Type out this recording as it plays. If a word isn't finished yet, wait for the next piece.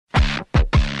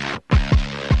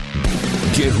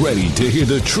Get ready to hear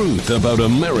the truth about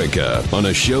America on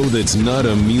a show that's not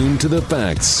immune to the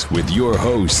facts with your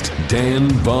host, Dan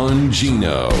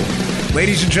Bongino.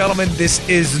 Ladies and gentlemen, this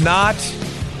is not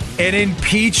an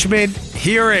impeachment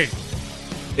hearing.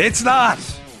 It's not.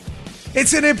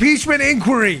 It's an impeachment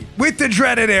inquiry with the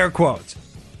dreaded air quotes.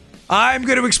 I'm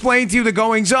going to explain to you the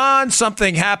goings-on.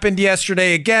 Something happened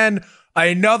yesterday again.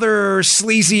 Another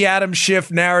sleazy Adam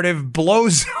Schiff narrative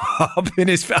blows up in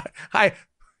his...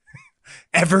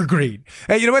 Evergreen.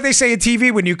 Hey, you know what they say in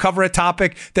TV when you cover a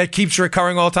topic that keeps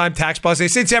recurring all the time? Tax buzz. They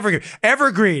say it's evergreen.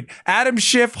 Evergreen. Adam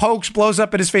Schiff hoax blows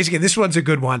up in his face again. This one's a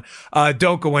good one.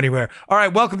 Don't go anywhere. All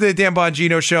right. Welcome to the Dan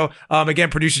Bongino Show. Again,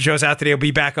 producer Joe's out today. He'll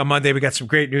be back on Monday. We got some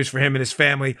great news for him and his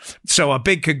family. So a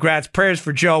big congrats. Prayers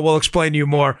for Joe. We'll explain to you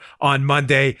more on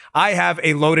Monday. I have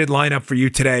a loaded lineup for you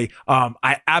today.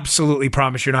 I absolutely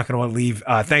promise you're not going to want to leave.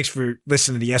 Thanks for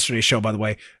listening to yesterday's show, by the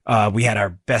way. We had our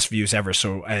best views ever.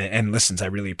 So, and listens. I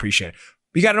really appreciate it.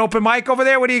 You got an open mic over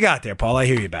there? What do you got there, Paul? I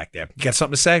hear you back there. You got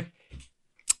something to say?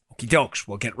 Okie dokes.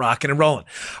 We'll get rocking and rolling.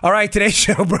 All right, today's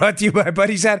show brought to you by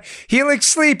buddies at Helix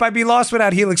Sleep. I'd be lost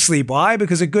without Helix Sleep. Why?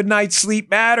 Because a good night's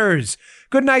sleep matters.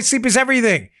 Good night's sleep is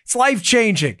everything. It's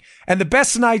life-changing. And the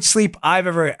best night's sleep I've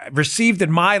ever received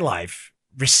in my life,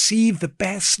 the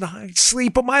best night's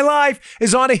sleep of my life,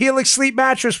 is on a Helix Sleep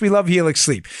mattress. We love Helix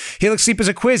Sleep. Helix Sleep is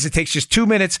a quiz. It takes just 2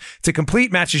 minutes to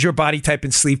complete, matches your body type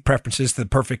and sleep preferences to the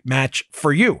perfect match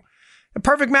for you. A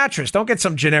perfect mattress. Don't get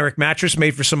some generic mattress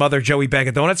made for some other Joey Bag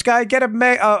of Donuts guy. Get a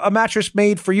mattress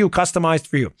made for you, customized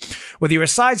for you. Whether you're a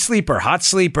side sleeper, hot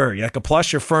sleeper, you like a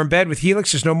plush or firm bed, with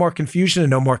Helix, there's no more confusion and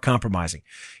no more compromising.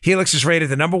 Helix is rated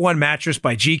the #1 mattress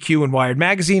by GQ and Wired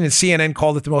Magazine, and CNN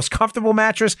called it the most comfortable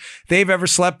mattress they've ever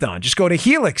slept on. Just go to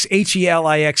Helix,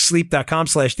 Helix,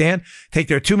 sleep.com/Dan. Take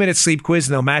their 2-minute sleep quiz,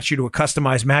 and they'll match you to a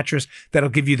customized mattress that'll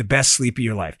give you the best sleep of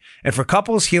your life. And for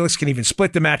couples, Helix can even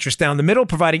split the mattress down the middle,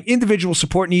 providing individual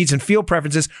support needs and feel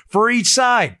preferences for each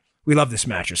side. We love this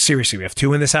mattress. Seriously, we have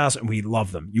 2 in this house, and we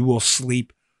love them. You will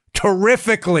sleep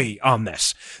terrifically on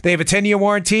this. They have a 10-year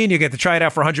warranty, and you get to try it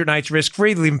out for 100 nights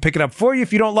risk-free. They'll even pick it up for you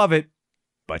if you don't love it,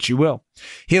 but you will.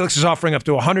 Helix is offering up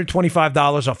to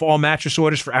 $125 off all mattress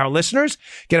orders for our listeners.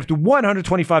 Get up to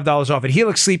 $125 off at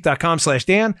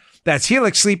helixsleep.com/Dan. That's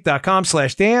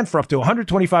helixsleep.com/Dan for up to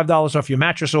 $125 off your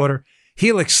mattress order.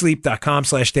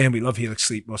 helixsleep.com/Dan. We love Helix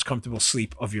Sleep, most comfortable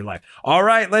sleep of your life. All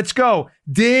right, let's go.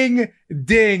 Ding,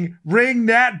 ding, ring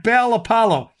that bell,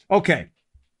 Apollo. Okay.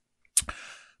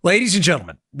 Ladies and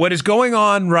gentlemen, what is going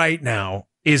on right now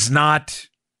is not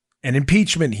an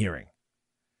impeachment hearing.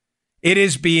 It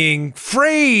is being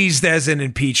phrased as an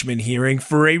impeachment hearing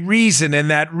for a reason,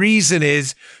 and that reason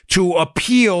is to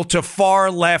appeal to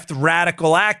far-left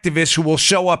radical activists who will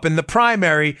show up in the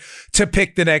primary to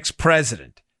pick the next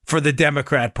president for the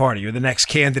Democrat Party or the next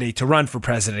candidate to run for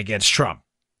president against Trump.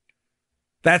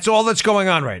 That's all that's going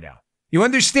on right now. You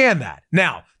understand that?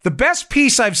 Now, the best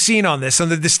piece I've seen on this, on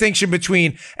the distinction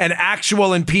between an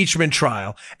actual impeachment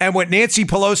trial and what Nancy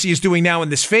Pelosi is doing now in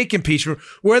this fake impeachment,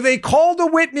 where they called a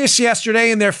witness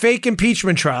yesterday in their fake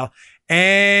impeachment trial,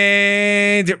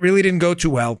 and it really didn't go too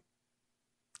well.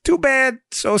 Too bad,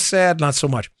 so sad, not so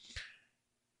much.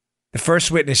 The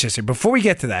first witness yesterday. Before we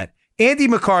get to that, Andy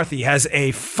McCarthy has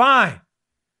a fine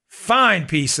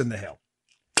piece in the Hill.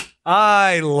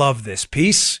 I love this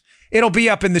piece. It'll be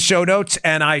up in the show notes,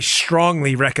 and I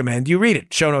strongly recommend you read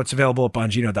it. Show notes available at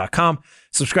Bongino.com.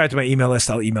 Subscribe to my email list.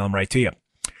 I'll email them right to you.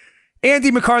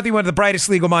 Andy McCarthy, one of the brightest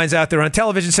legal minds out there on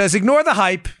television, says, ignore the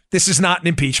hype. This is not an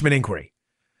impeachment inquiry.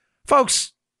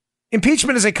 Folks,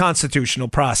 impeachment is a constitutional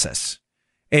process.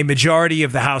 A majority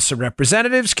of the House of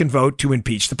Representatives can vote to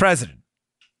impeach the president.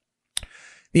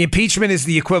 The impeachment is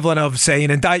the equivalent of, say,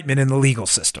 an indictment in the legal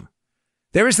system.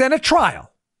 There is then a trial.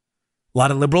 A lot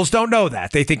of liberals don't know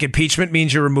that. They think impeachment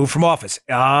means you're removed from office.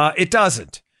 It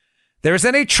doesn't. There is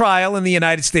then a trial in the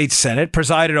United States Senate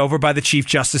presided over by the Chief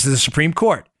Justice of the Supreme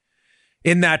Court.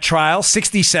 In that trial,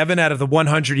 67 out of the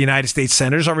 100 United States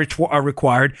senators are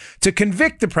required to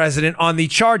convict the president on the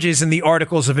charges in the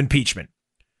articles of impeachment,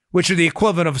 which are the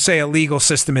equivalent of, say, a legal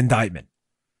system indictment.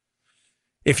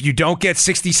 If you don't get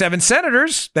 67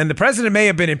 senators, then the president may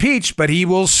have been impeached, but he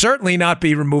will certainly not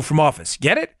be removed from office.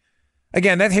 Get it?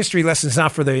 Again, that history lesson is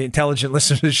not for the intelligent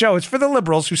listeners of the show. It's for the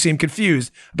liberals who seem confused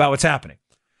about what's happening.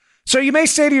 So you may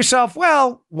say to yourself,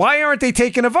 well, why aren't they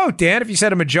taking a vote, Dan? If you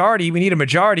said a majority, we need a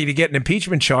majority to get an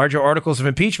impeachment charge or articles of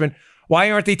impeachment.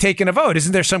 Why aren't they taking a vote?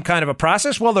 Isn't there some kind of a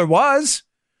process? Well, there was.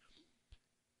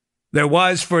 There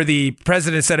was for the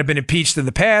presidents that have been impeached in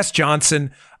the past,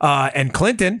 Johnson and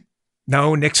Clinton.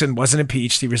 No, Nixon wasn't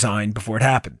impeached. He resigned before it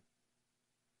happened.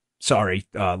 Sorry,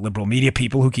 liberal media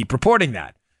people who keep reporting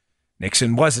that.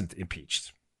 Nixon wasn't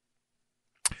impeached.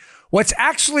 What's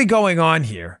actually going on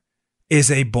here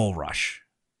is a bull rush.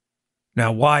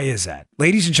 Now, why is that?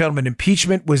 Ladies and gentlemen,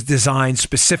 impeachment was designed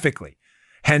specifically,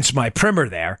 hence my primer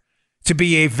there, to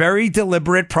be a very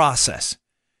deliberate process.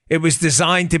 It was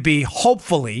designed to be,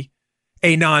 hopefully,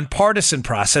 a nonpartisan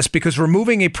process, because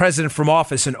removing a president from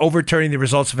office and overturning the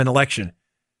results of an election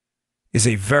is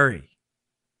a very,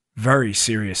 very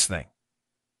serious thing.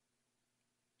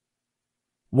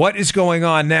 What is going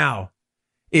on now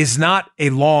is not a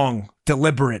long,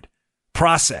 deliberate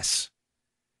process.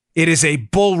 It is a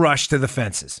bull rush to the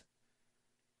fences.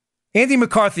 Andy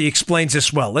McCarthy explains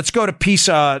this well. Let's go to piece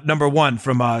number one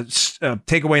from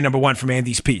takeaway number one from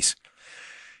Andy's piece.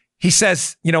 He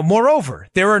says, moreover,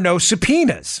 there are no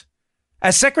subpoenas.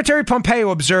 As Secretary Pompeo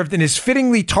observed in his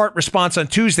fittingly tart response on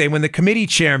Tuesday when the committee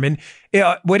chairman,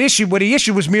 what he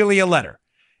issued was merely a letter.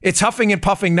 Its huffing and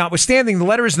puffing notwithstanding, the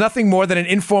letter is nothing more than an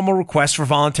informal request for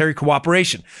voluntary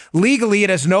cooperation. Legally, it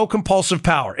has no compulsive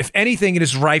power. If anything, it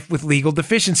is rife with legal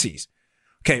deficiencies.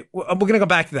 Okay, we're going to go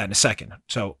back to that in a second.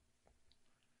 So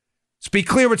let's be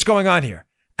clear what's going on here.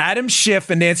 Adam Schiff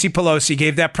and Nancy Pelosi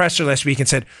gave that presser last week and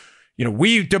said,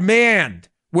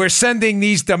 we're sending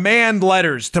these demand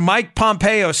letters to Mike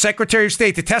Pompeo, Secretary of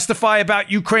State, to testify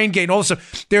about Ukraine Gate and all this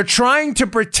stuff. They're trying to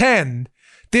pretend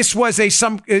this was a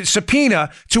subpoena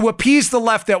to appease the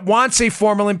left that wants a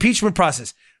formal impeachment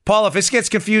process. Paul, if this gets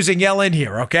confusing, yell in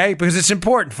here, okay? Because it's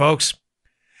important, folks.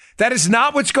 That is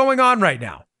not what's going on right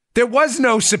now. There was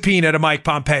no subpoena to Mike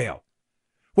Pompeo.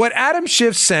 What Adam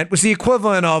Schiff sent was the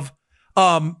equivalent of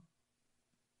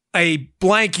a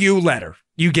blank you letter.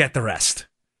 You get the rest.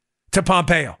 To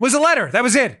Pompeo. It was a letter. That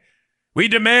was it. We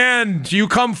demand you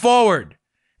come forward.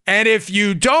 And if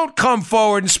you don't come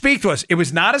forward and speak to us, it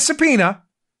was not a subpoena.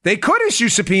 They could issue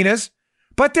subpoenas,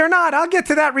 but they're not. I'll get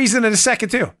to that reason in a second,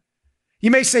 too.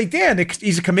 You may say, Dan,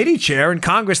 he's a committee chair in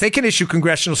Congress. They can issue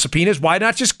congressional subpoenas. Why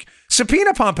not just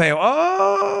subpoena Pompeo?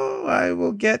 Oh, I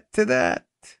will get to that.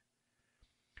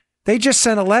 They just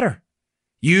sent a letter.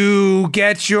 You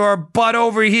get your butt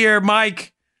over here,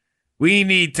 Mike. We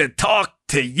need to talk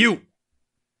to you.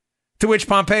 To which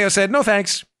Pompeo said, no,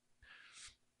 thanks.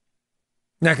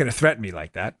 Not going to threaten me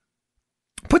like that.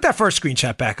 Put that first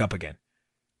screenshot back up again.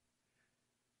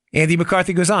 Andy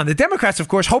McCarthy goes on. The Democrats, of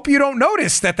course, hope you don't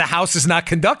notice that the House is not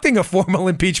conducting a formal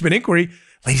impeachment inquiry.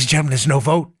 Ladies and gentlemen, there's no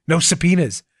vote, no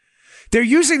subpoenas. They're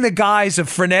using the guise of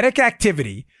frenetic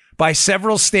activity by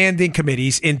several standing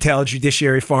committees, Intel,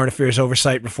 Judiciary, Foreign Affairs,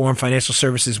 Oversight, Reform, Financial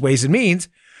Services, Ways and Means,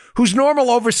 whose normal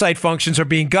oversight functions are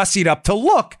being gussied up to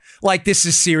look like this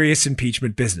is serious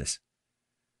impeachment business.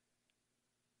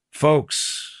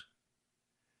 Folks,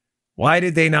 why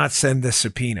did they not send the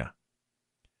subpoena?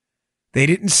 They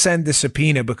didn't send the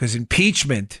subpoena because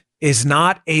impeachment is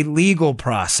not a legal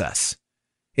process.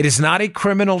 It is not a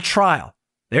criminal trial.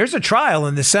 There's a trial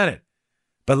in the Senate.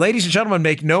 But ladies and gentlemen,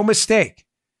 make no mistake.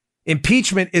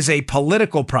 Impeachment is a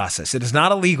political process. It is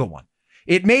not a legal one.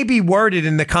 It may be worded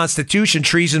in the Constitution,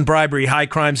 treason, bribery, high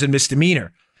crimes, and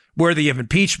misdemeanor, worthy of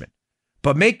impeachment.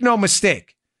 But make no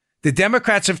mistake, the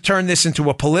Democrats have turned this into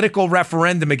a political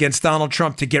referendum against Donald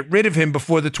Trump to get rid of him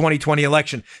before the 2020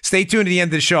 election. Stay tuned to the end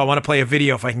of the show. I want to play a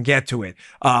video if I can get to it.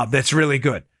 That's really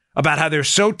good about how they're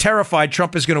so terrified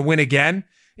Trump is going to win again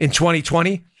in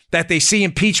 2020 that they see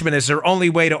impeachment as their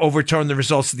only way to overturn the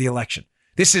results of the election.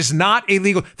 This is not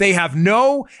illegal. They have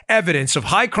no evidence of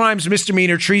high crimes,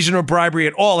 misdemeanor, treason, or bribery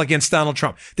at all against Donald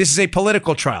Trump. This is a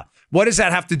political trial. What does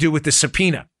that have to do with the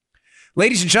subpoena?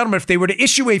 Ladies and gentlemen, if they were to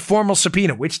issue a formal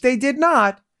subpoena, which they did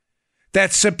not,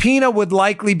 that subpoena would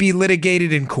likely be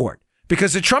litigated in court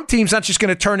because the Trump team's not just going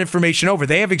to turn information over.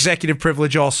 They have executive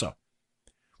privilege also.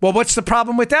 Well, what's the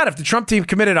problem with that? If the Trump team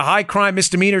committed a high crime,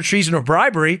 misdemeanor, treason, or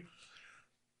bribery,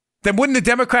 then wouldn't the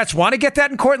Democrats want to get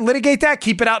that in court and litigate that,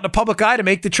 keep it out in the public eye to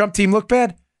make the Trump team look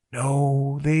bad?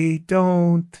 No, they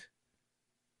don't.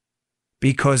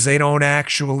 Because they don't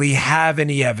actually have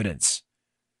any evidence.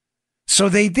 So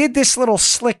they did this little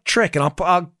slick trick, and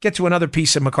I'll get to another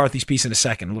piece of McCarthy's piece in a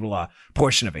second, a little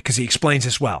portion of it, because he explains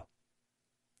this well.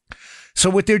 So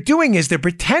what they're doing is they're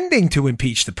pretending to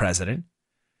impeach the president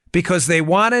because they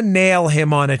want to nail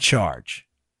him on a charge.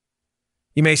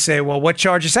 You may say, well, what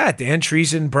charge is that, Dan?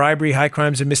 Treason, bribery, high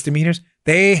crimes, and misdemeanors?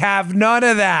 They have none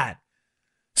of that.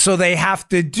 So they have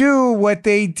to do what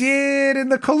they did in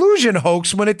the collusion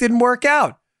hoax when it didn't work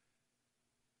out.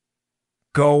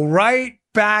 Go right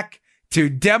back to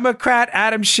Democrat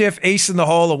Adam Schiff, ace in the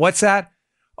hole. And what's that?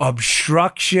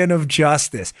 Obstruction of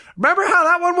justice. Remember how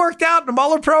that one worked out in the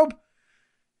Mueller probe?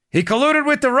 He colluded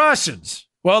with the Russians.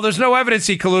 Well, there's no evidence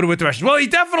he colluded with the Russians. Well, he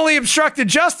definitely obstructed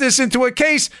justice into a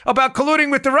case about colluding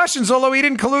with the Russians, although he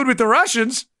didn't collude with the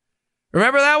Russians.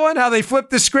 Remember that one? How they flipped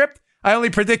the script? I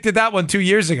only predicted that one 2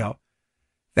 years ago.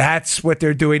 That's what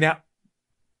they're doing now.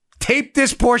 Tape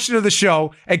this portion of the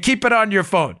show and keep it on your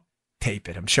phone. Tape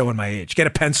it. I'm showing my age. Get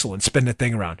a pencil and spin the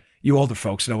thing around. You older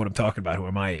folks know what I'm talking about who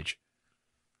are my age.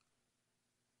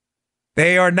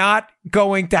 They are not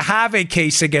going to have a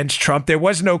case against Trump. There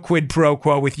was no quid pro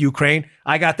quo with Ukraine.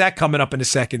 I got that coming up in a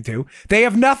second, too. They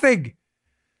have nothing.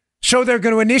 So they're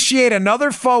going to initiate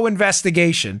another faux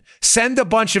investigation, send a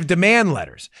bunch of demand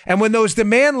letters. And when those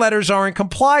demand letters aren't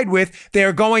complied with, they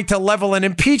are going to level an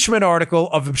impeachment article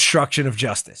of obstruction of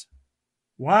justice.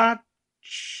 What?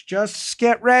 Just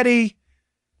get ready.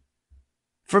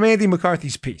 From Andy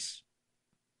McCarthy's piece.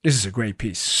 This is a great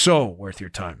piece. So worth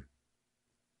your time.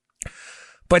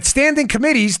 But standing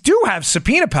committees do have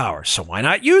subpoena power, so why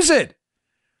not use it?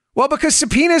 Well, because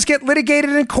subpoenas get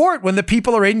litigated in court when the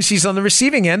people or agencies on the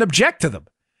receiving end object to them.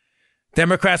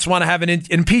 Democrats want to have an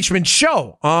impeachment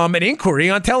show, an inquiry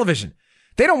on television.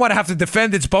 They don't want to have to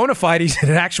defend its bona fides in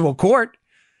an actual court.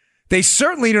 They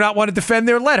certainly do not want to defend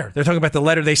their letter. They're talking about the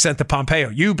letter they sent to Pompeo.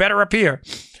 You better appear.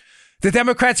 The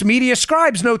Democrats' media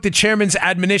scribes note the chairman's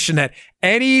admonition that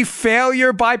any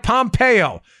failure by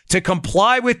Pompeo to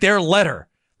comply with their letter,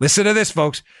 listen to this,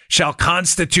 folks, shall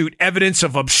constitute evidence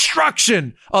of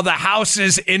obstruction of the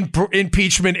House's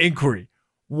impeachment inquiry.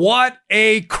 What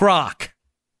a crock.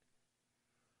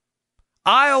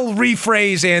 I'll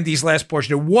rephrase Andy's last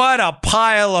portion. What a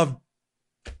pile of...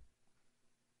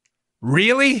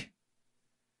 Really?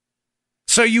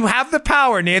 So you have the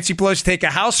power, Nancy Pelosi, to take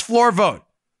a House floor vote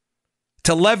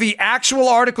to levy actual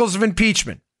articles of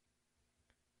impeachment.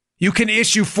 You can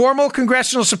issue formal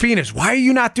congressional subpoenas. Why are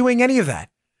you not doing any of that?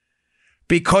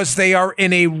 Because they are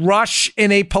in a rush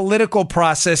in a political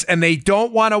process and they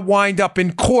don't want to wind up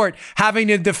in court having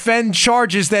to defend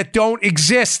charges that don't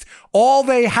exist. All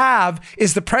they have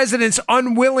is the president's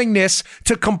unwillingness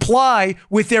to comply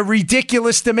with their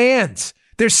ridiculous demands.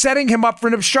 They're setting him up for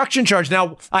an obstruction charge.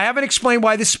 Now, I haven't explained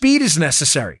why the speed is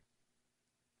necessary.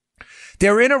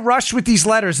 They're in a rush with these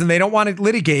letters and they don't want it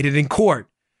litigated in court.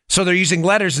 So they're using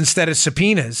letters instead of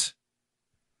subpoenas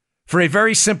for a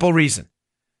very simple reason.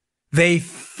 They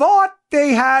thought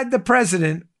they had the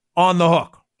president on the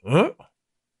hook. Huh?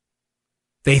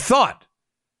 They thought.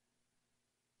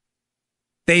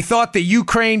 They thought the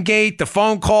Ukraine gate, the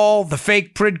phone call, the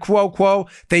fake quid pro quo,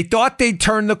 they thought they'd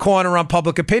turn the corner on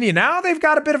public opinion. Now they've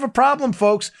got a bit of a problem,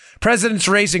 folks. President's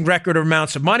raising record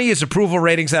amounts of money. His approval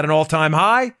rating's at an all-time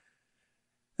high.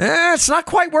 It's not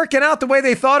quite working out the way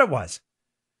they thought it was.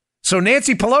 So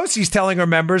Nancy Pelosi's telling her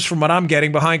members, from what I'm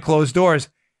getting behind closed doors,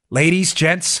 ladies,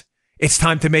 gents, it's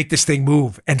time to make this thing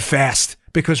move and fast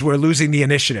because we're losing the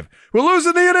initiative. We're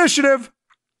losing the initiative.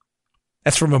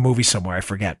 That's from a movie somewhere. I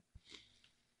forget.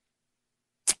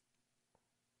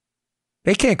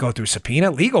 They can't go through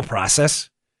subpoena, legal process.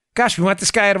 Gosh, we want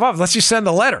this guy out of office. Let's just send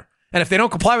the letter. And if they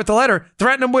don't comply with the letter,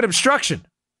 threaten them with obstruction.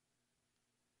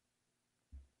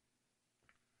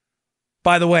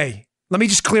 By the way, let me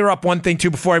just clear up one thing, too,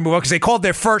 before I move on, because they called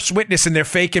their first witness in their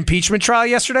fake impeachment trial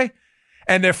yesterday.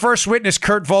 And their first witness,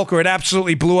 Kurt Volker, it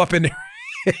absolutely blew up in their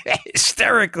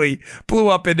hysterically blew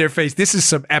up in their face. This is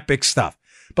some epic stuff.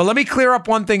 But let me clear up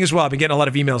one thing as well. I've been getting a lot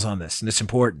of emails on this, and it's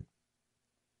important.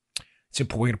 It's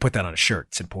important. We're going to put that on a shirt.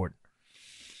 It's important.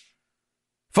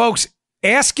 Folks,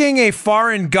 asking a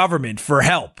foreign government for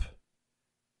help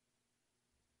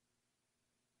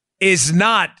is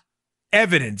not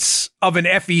evidence of an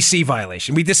FEC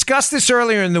violation. We discussed this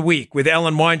earlier in the week with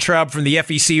Ellen Weintraub from the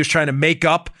FEC, who's trying to make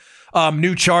up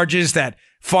new charges that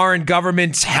foreign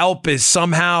governments' help is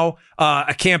somehow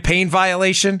a campaign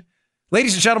violation.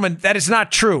 Ladies and gentlemen, that is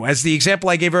not true. As the example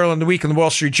I gave earlier in the week in the Wall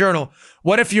Street Journal,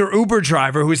 what if your Uber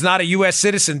driver, who is not a U.S.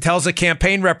 citizen, tells a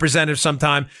campaign representative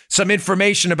sometime some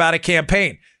information about a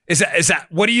campaign? Is that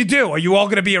what do you do? Are you all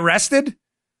going to be arrested?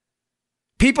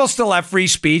 People still have free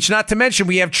speech, not to mention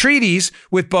we have treaties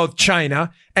with both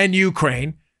China and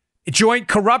Ukraine, joint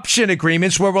corruption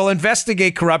agreements where we'll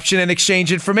investigate corruption and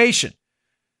exchange information.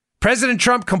 President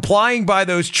Trump complying by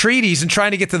those treaties and trying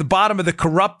to get to the bottom of the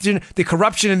corruption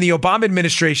in the Obama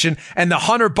administration and the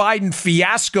Hunter Biden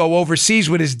fiasco overseas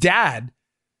with his dad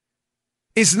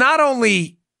is not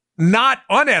only not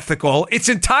unethical, it's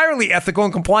entirely ethical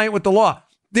and compliant with the law.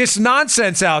 This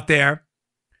nonsense out there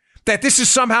that this is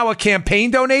somehow a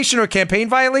campaign donation or a campaign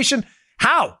violation?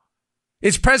 How?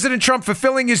 Is President Trump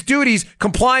fulfilling his duties,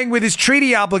 complying with his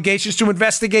treaty obligations to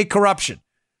investigate corruption?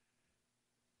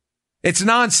 It's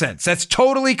nonsense. That's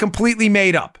totally, completely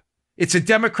made up. It's a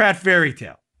Democrat fairy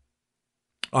tale.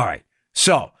 All right.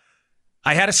 So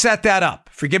I had to set that up.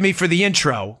 Forgive me for the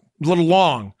intro, a little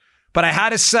long, but I had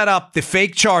to set up the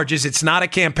fake charges. It's not a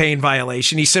campaign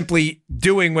violation. He's simply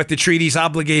doing what the treaties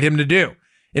obligate him to do,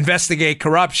 investigate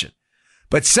corruption.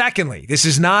 But secondly, this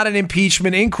is not an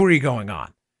impeachment inquiry going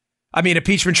on. I mean,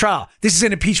 impeachment trial. This is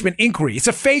an impeachment inquiry. It's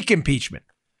a fake impeachment.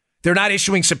 They're not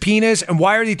issuing subpoenas. And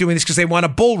why are they doing this? Because they want a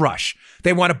bull rush.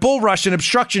 They want a bull rush and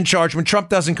obstruction charge when Trump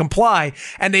doesn't comply.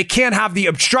 And they can't have the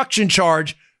obstruction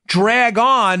charge drag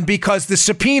on because the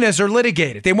subpoenas are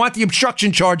litigated. They want the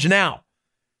obstruction charge now.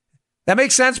 That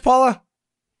makes sense, Paula?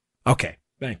 Okay,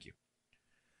 thank you.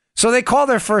 So they called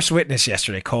their first witness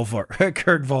yesterday,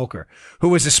 Kurt Volker, who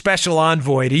was a special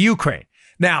envoy to Ukraine.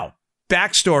 Now,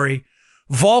 backstory,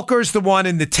 Volker's the one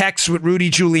in the text with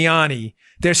Rudy Giuliani.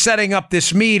 They're setting up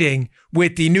this meeting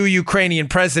with the new Ukrainian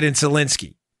president,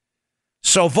 Zelensky.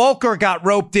 So Volker got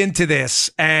roped into this,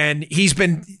 and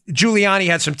Giuliani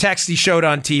had some text he showed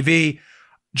on TV.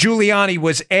 Giuliani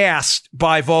was asked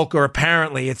by Volker,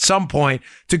 apparently, at some point,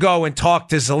 to go and talk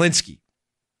to Zelensky.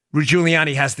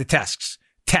 Giuliani has the texts.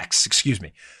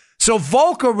 So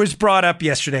Volker was brought up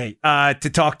yesterday to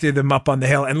talk to them up on the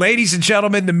Hill. And ladies and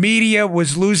gentlemen, the media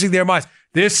was losing their minds.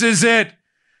 This is it.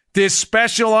 This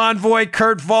special envoy,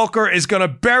 Kurt Volker, is going to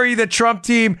bury the Trump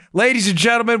team. Ladies and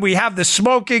gentlemen, we have the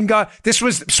smoking gun. This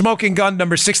was smoking gun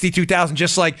number 62,000,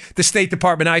 just like the State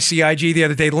Department ICIG the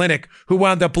other day, Linnick, who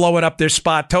wound up blowing up their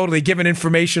spot totally, giving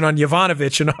information on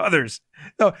Yovanovitch and others.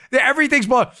 No, everything's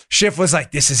blown. Schiff was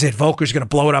like, this is it. Volker's going to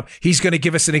blow it up. He's going to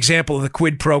give us an example of the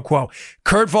quid pro quo.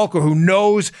 Kurt Volker, who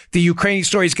knows the Ukrainian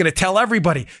story, is going to tell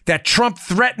everybody that Trump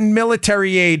threatened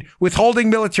military aid, withholding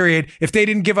military aid, if they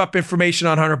didn't give up information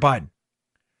on Hunter Biden.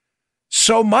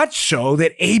 So much so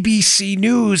that ABC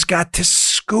News got to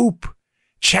scoop.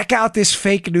 Check out this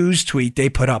fake news tweet they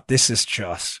put up. This is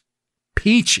just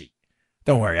peachy.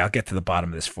 Don't worry, I'll get to the bottom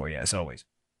of this for you, as always.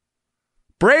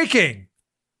 Breaking.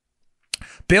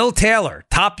 Bill Taylor,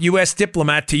 top U.S.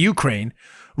 diplomat to Ukraine,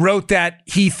 wrote that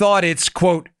he thought it's,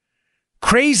 quote,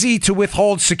 crazy to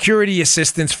withhold security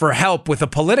assistance for help with a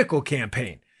political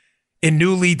campaign in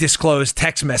newly disclosed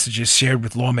text messages shared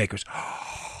with lawmakers.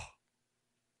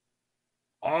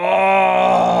 Oh,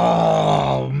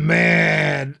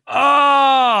 man.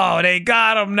 Oh, they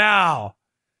got him now.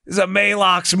 This is a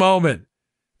Maalox moment.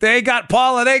 They got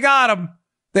Paula. They got him.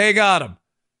 They got him.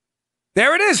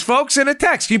 There it is, folks, in a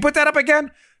text. Can you put that up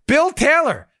again? Bill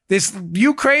Taylor, this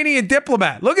Ukrainian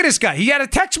diplomat. Look at this guy. He had a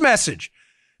text message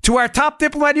to our top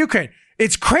diplomat in Ukraine.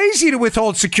 It's crazy to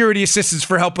withhold security assistance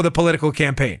for help with a political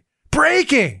campaign.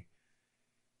 Breaking.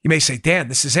 You may say, Dan,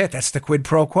 this is it. That's the quid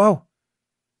pro quo.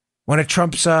 One of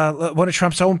Trump's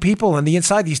own people on the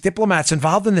inside, these diplomats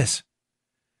involved in this.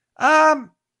 There's a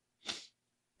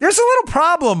little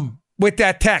problem with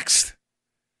that text.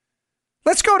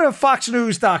 Let's go to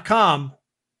foxnews.com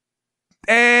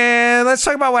and let's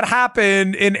talk about what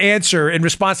happened in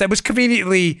response. That was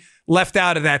conveniently left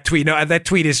out of that tweet. No, that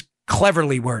tweet is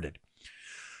cleverly worded.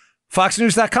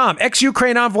 Foxnews.com.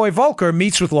 Ex-Ukraine envoy Volker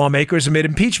meets with lawmakers amid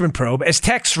impeachment probe as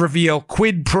texts reveal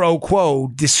quid pro quo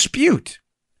dispute.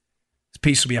 This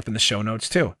piece will be up in the show notes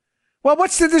too. Well,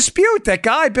 what's the dispute? That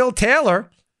guy, Bill Taylor's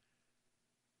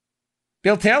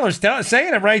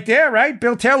saying it right there, right?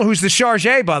 Bill Taylor, who's the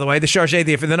chargé, by the way,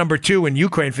 the number 2 in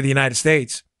Ukraine for the United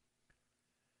States.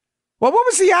 Well, what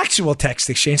was the actual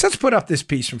text exchange? Let's put up this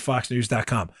piece from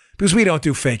foxnews.com because we don't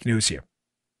do fake news here.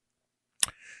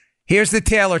 Here's the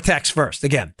Taylor text first.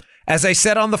 Again, as I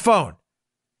said on the phone,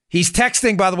 he's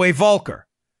texting, by the way, Volker.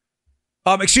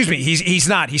 Excuse me, he's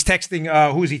not. He's texting,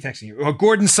 who is he texting?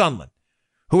 Gordon Sondland,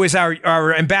 who is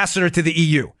our ambassador to the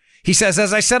EU. He says,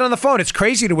 as I said on the phone, it's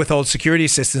crazy to withhold security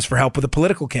assistance for help with a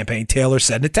political campaign, Taylor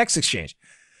said in a text exchange.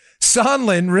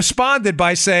 Sondland responded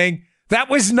by saying, that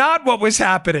was not what was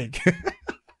happening.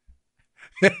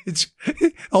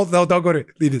 Oh, no, don't go to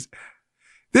leave this.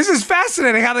 This is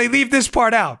fascinating how they leave this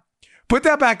part out. Put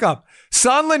that back up.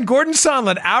 Gordon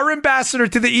Sondland, our ambassador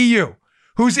to the EU,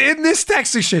 who's in this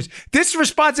text exchange. This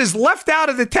response is left out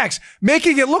of the text,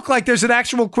 making it look like there's an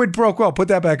actual quid pro quo. Put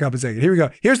that back up a second. Here we go.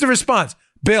 Here's the response.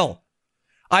 Bill,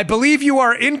 I believe you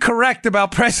are incorrect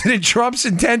about President Trump's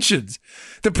intentions.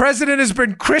 The president has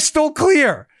been crystal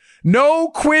clear. No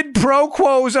quid pro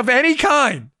quos of any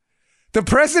kind. The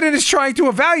president is trying to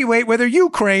evaluate whether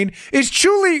Ukraine is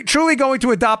truly going to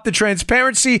adopt the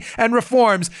transparency and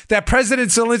reforms that President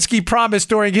Zelensky promised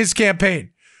during his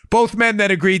campaign. Both men then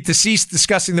agreed to cease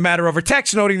discussing the matter over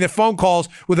text, noting that phone calls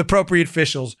with appropriate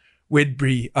officials would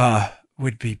be, oh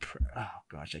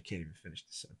gosh, I can't even finish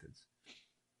the sentence.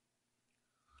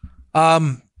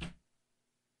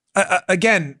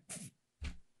 Again,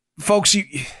 folks,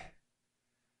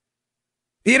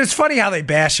 It's funny how they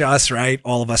bash us, right?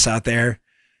 All of us out there.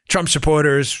 Trump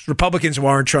supporters, Republicans who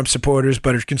aren't Trump supporters,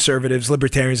 but are conservatives,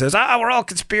 libertarians says, we're all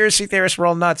conspiracy theorists, we're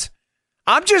all nuts.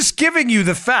 I'm just giving you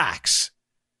the facts.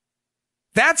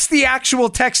 That's the actual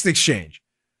text exchange.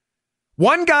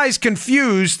 One guy's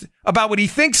confused about what he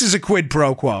thinks is a quid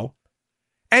pro quo.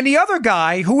 And the other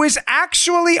guy who is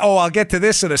actually, I'll get to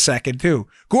this in a second too,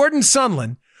 Gordon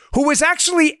Sondland, who was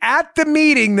actually at the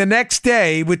meeting the next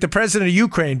day with the president of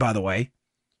Ukraine, by the way,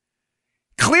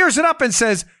 clears it up and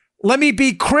says, let me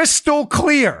be crystal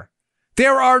clear.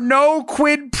 There are no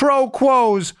quid pro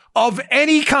quos of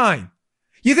any kind.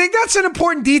 You think that's an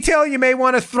important detail you may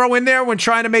want to throw in there when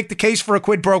trying to make the case for a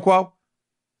quid pro quo?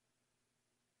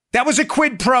 That was a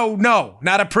quid pro no,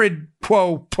 not a quid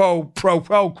pro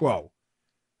quo.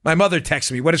 My mother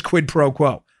texted me, what is quid pro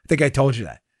quo? I think I told you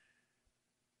that.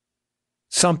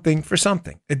 Something for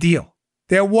something, a deal.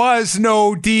 There was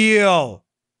no deal.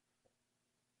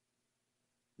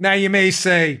 Now you may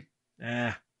say,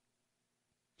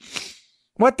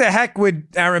 what the heck would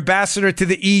our ambassador to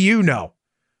the EU know?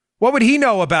 What would he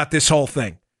know about this whole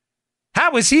thing?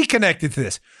 How is he connected to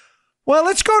this? Well,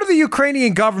 let's go to the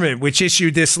Ukrainian government, which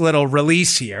issued this little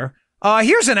release here.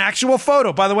 Here's an actual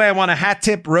photo. By the way, I want to hat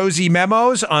tip Rosie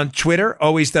Memos on Twitter.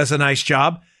 Always does a nice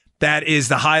job. That is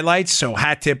the highlights. So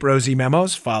hat tip Rosie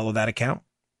Memos. Follow that account.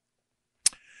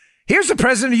 Here's the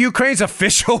president of Ukraine's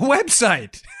official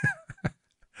website.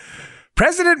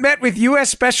 President met with U.S.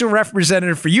 Special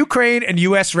Representative for Ukraine and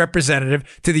U.S.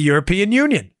 Representative to the European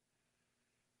Union.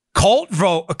 Kurt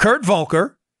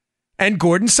Volker and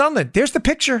Gordon Sondland. There's the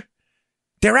picture.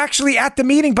 They're actually at the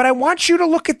meeting, but I want you to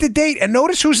look at the date and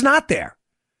notice who's not there.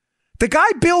 The guy,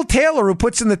 Bill Taylor, who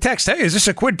puts in the text, hey, is this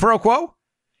a quid pro quo?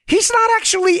 He's not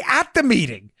actually at the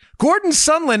meeting. Gordon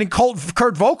Sondland and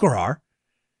Kurt Volker are.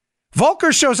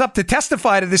 Volker shows up to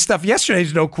testify to this stuff yesterday.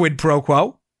 There's no quid pro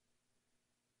quo.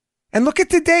 And look at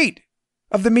the date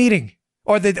of the meeting,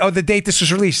 or the date this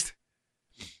was released.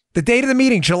 The date of the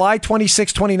meeting, July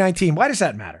 26, 2019. Why does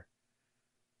that matter?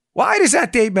 Why does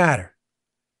that date matter?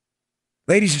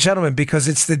 Ladies and gentlemen, because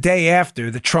it's the day after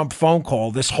the Trump phone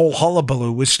call this whole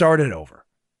hullabaloo was started over.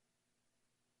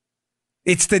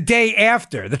 It's the day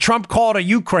after the Trump call to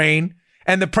Ukraine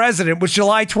and the president was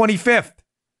July 25th.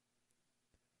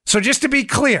 So just to be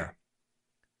clear,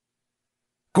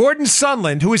 Gordon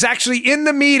Sondland, who is actually in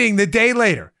the meeting the day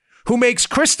later, who makes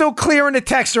crystal clear in the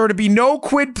text there are to be no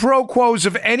quid pro quos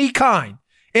of any kind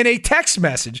in a text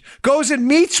message, goes and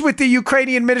meets with the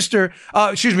Ukrainian president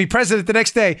the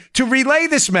next day to relay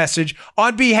this message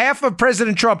on behalf of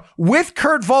President Trump with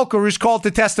Kurt Volker, who's called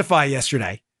to testify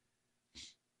yesterday.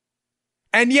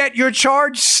 And yet your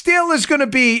charge still is going to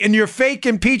be in your fake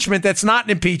impeachment that's not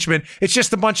an impeachment. It's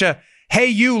just a bunch of hey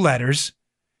you letters.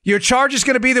 Your charge is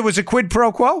going to be there was a quid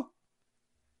pro quo.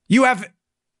 You have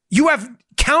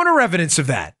counter evidence of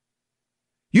that.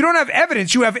 You don't have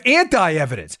evidence. You have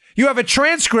anti-evidence. You have a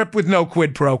transcript with no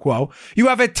quid pro quo. You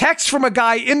have a text from a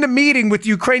guy in the meeting with the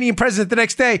Ukrainian president the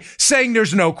next day saying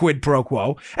there's no quid pro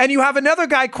quo. And you have another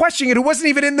guy questioning it who wasn't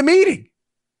even in the meeting.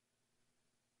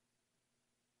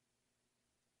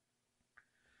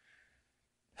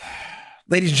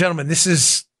 Ladies and gentlemen, this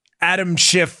is Adam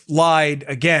Schiff lied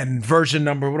again, version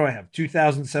number, what do I have?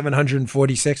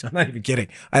 2,746. I'm not even kidding.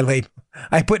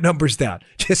 I put numbers down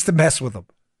just to mess with them.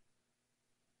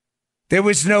 There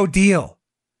was no deal.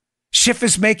 Schiff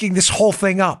is making this whole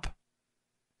thing up.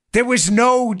 There was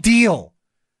no deal.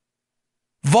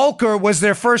 Volker was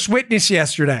their first witness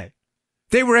yesterday.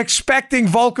 They were expecting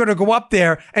Volker to go up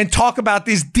there and talk about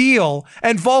this deal,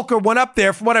 and Volker went up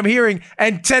there, from what I'm hearing,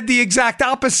 and said the exact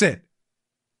opposite.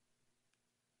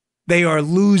 They are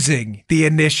losing the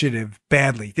initiative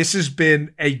badly. This has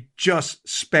been a just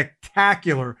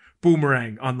spectacular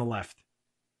boomerang on the left.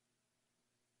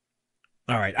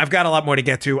 All right, I've got a lot more to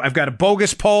get to. I've got a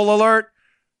bogus poll alert.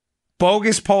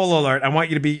 Bogus poll alert. I want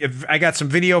you to be, I got some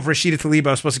video of Rashida Tlaib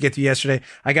I was supposed to get to yesterday.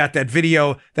 I got that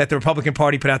video that the Republican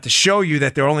Party put out to show you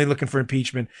that they're only looking for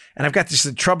impeachment. And I've got this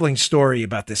troubling story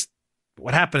about this,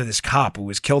 what happened to this cop who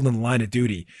was killed in the line of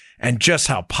duty, and just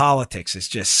how politics is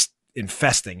just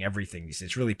infesting everything.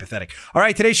 It's really pathetic. All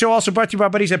right, today's show also brought to you by our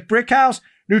buddies at Brickhouse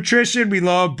Nutrition. We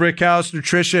love Brickhouse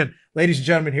Nutrition. Ladies and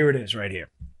gentlemen, here it is right here.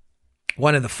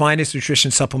 One of the finest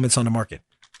nutrition supplements on the market.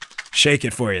 Shake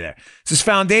it for you there. This is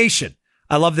Foundation.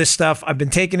 I love this stuff. I've been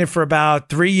taking it for about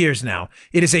 3 years now.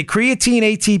 It is a creatine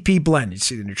ATP blend. You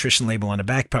see the nutrition label on the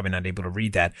back. Probably not able to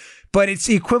read that. But it's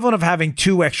the equivalent of having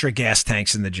 2 extra gas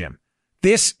tanks in the gym.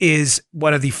 This is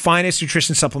one of the finest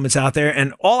nutrition supplements out there.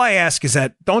 And all I ask is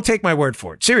that don't take my word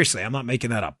for it. Seriously, I'm not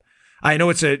making that up. I know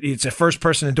it's a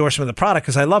first-person endorsement of the product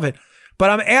because I love it. But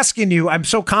I'm asking you, I'm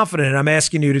so confident, I'm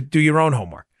asking you to do your own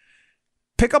homework.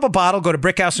 Pick up a bottle, go to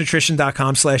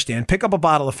brickhousenutrition.com/Dan, pick up a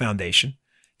bottle of Foundation.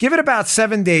 Give it about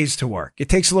 7 days to work. It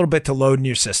takes a little bit to load in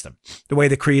your system. The way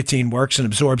the creatine works and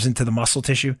absorbs into the muscle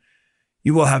tissue,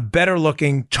 you will have better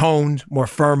looking, toned, more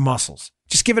firm muscles.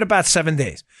 Just give it about 7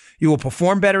 days. You will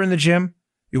perform better in the gym.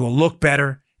 You will look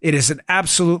better. It is an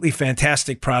absolutely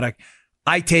fantastic product.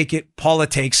 I take it. Paula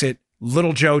takes it.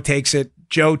 Little Joe takes it.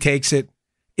 Joe takes it.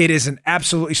 It is an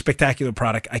absolutely spectacular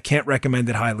product. I can't recommend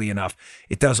it highly enough.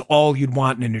 It does all you'd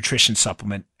want in a nutrition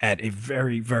supplement at a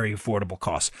very, very affordable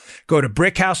cost. Go to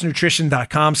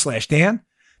brickhousenutrition.com/Dan.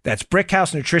 That's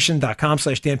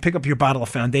brickhousenutrition.com/Dan. Pick up your bottle of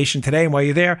Foundation today. And while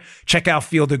you're there, check out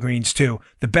Field of Greens too.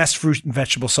 The best fruit and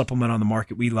vegetable supplement on the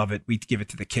market. We love it. We give it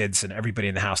to the kids and everybody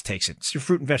in the house takes it. It's your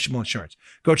fruit and vegetable insurance.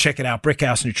 Go check it out.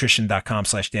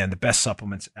 brickhousenutrition.com/Dan. The best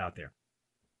supplements out there.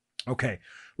 Okay.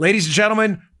 Ladies and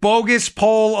gentlemen, bogus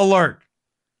poll alert.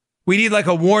 We need like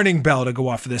a warning bell to go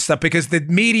off for this stuff because the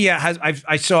media has,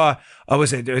 I saw,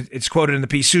 it's quoted in the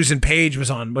piece, Susan Page was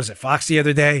on, Fox the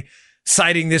other day,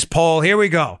 citing this poll. Here we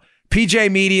go. PJ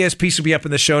Media's piece will be up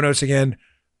in the show notes again.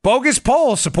 Bogus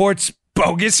poll supports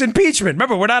bogus impeachment.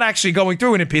 Remember, we're not actually going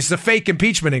through an impeachment. It's a fake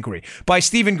impeachment inquiry by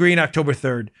Stephen Green, October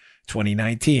 3rd,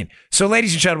 2019. So,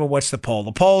 ladies and gentlemen, what's the poll?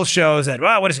 The poll shows that,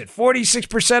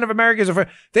 46% of Americans,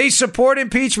 they support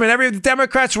impeachment. The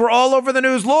Democrats were all over the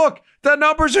news. Look, the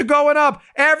numbers are going up.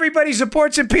 Everybody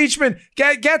supports impeachment.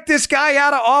 Get this guy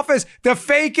out of office. The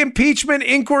fake impeachment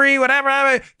inquiry,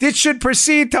 whatever, this should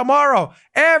proceed tomorrow.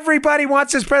 Everybody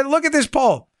wants this president. Look at this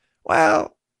poll.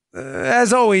 Well,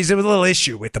 as always, there was a little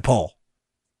issue with the poll.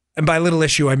 And by little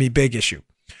issue, I mean big issue.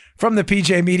 From the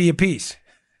PJ Media piece.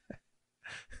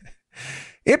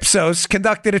 Ipsos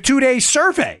conducted a 2-day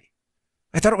survey.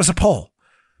 I thought it was a poll.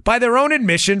 By their own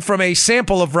admission, from a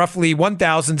sample of roughly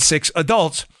 1,006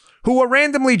 adults who were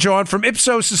randomly drawn from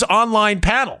Ipsos's online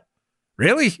panel.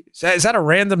 Really? Is that a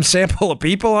random sample of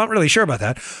people? I'm not really sure about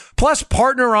that. Plus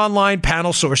partner online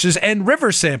panel sources and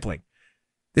river sampling.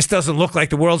 This doesn't look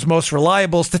like the world's most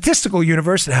reliable statistical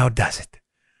universe. Now, does it?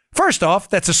 First off,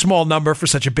 that's a small number for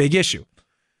such a big issue.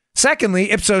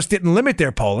 Secondly, Ipsos didn't limit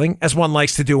their polling, as one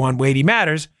likes to do on weighty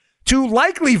matters, to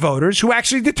likely voters who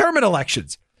actually determine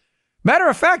elections. Matter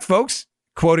of fact, folks,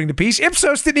 quoting the piece,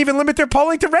 Ipsos didn't even limit their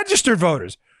polling to registered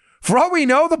voters. For all we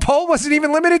know, the poll wasn't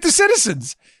even limited to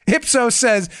citizens. Ipsos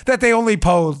says that they only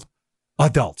polled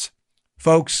adults.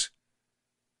 Folks,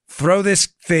 throw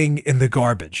this thing in the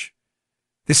garbage.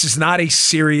 This is not a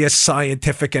serious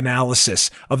scientific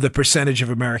analysis of the percentage of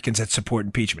Americans that support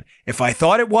impeachment. If I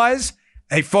thought it was,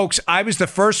 hey, folks, I was the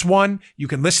first one. You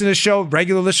can listen to the show.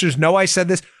 Regular listeners know I said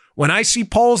this. When I see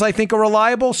polls I think are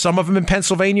reliable, some of them in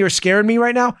Pennsylvania are scaring me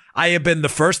right now, I have been the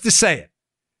first to say it.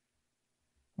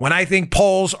 When I think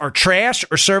polls are trash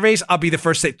or surveys, I'll be the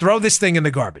first to say, throw this thing in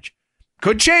the garbage.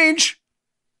 Could change.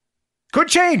 Could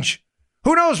change.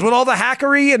 Who knows? With all the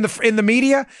hackery in the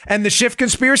media and the shift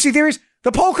conspiracy theories,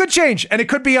 the poll could change and it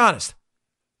could be honest.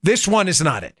 This one is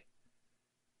not it.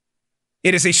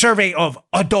 It is a survey of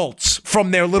adults from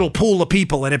their little pool of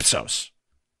people at Ipsos.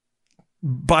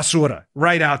 Basura,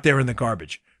 right out there in the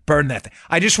garbage. Burn that thing.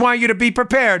 I just want you to be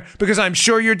prepared because I'm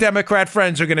sure your Democrat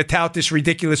friends are going to tout this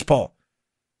ridiculous poll.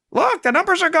 Look, the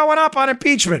numbers are going up on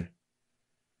impeachment.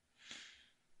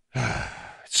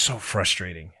 It's so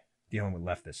frustrating dealing with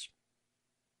leftists.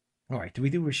 All right, do we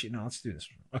do Rishi? No, let's do this.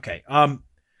 Okay, I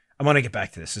want to get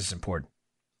back to this. This is important.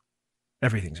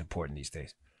 Everything's important these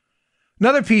days.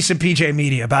 Another piece in PJ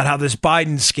Media about how this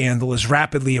Biden scandal is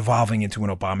rapidly evolving into an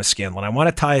Obama scandal. And I want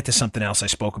to tie it to something else I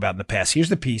spoke about in the past. Here's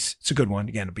the piece. It's a good one.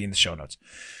 Again, it'll be in the show notes.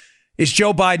 Is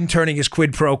Joe Biden turning his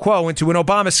quid pro quo into an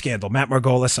Obama scandal? Matt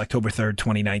Margolis, October 3rd,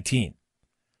 2019.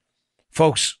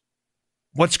 Folks,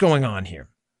 what's going on here?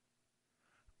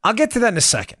 I'll get to that in a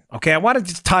second. Okay, I wanted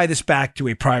to tie this back to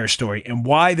a prior story and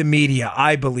why the media,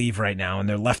 I believe right now, and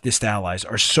their leftist allies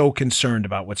are so concerned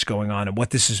about what's going on and what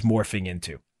this is morphing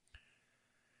into.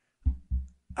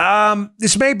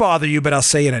 This may bother you, but I'll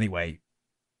say it anyway.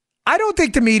 I don't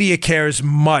think the media cares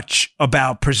much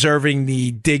about preserving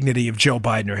the dignity of Joe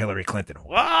Biden or Hillary Clinton.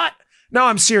 What? No,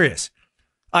 I'm serious.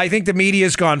 I think the media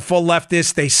has gone full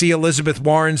leftist. They see Elizabeth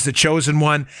Warren's the chosen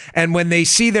one. And when they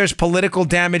see there's political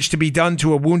damage to be done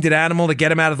to a wounded animal to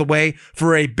get him out of the way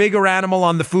for a bigger animal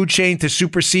on the food chain to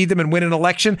supersede them and win an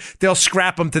election, they'll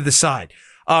scrap them to the side.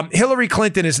 Hillary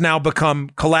Clinton has now become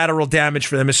collateral damage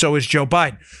for them, and so is Joe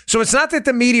Biden. So it's not that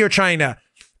the media are trying to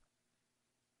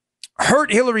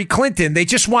hurt Hillary Clinton. They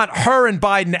just want her and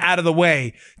Biden out of the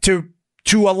way to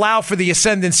allow for the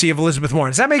ascendancy of Elizabeth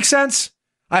Warren. Does that make sense?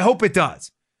 I hope it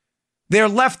does. They're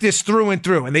leftists through and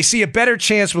through, and they see a better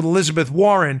chance with Elizabeth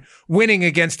Warren winning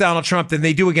against Donald Trump than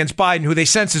they do against Biden, who they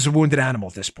sense is a wounded animal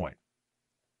at this point.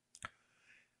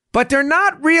 But they're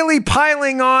not really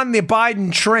piling on the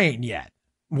Biden train yet.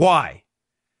 Why?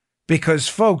 Because,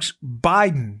 folks,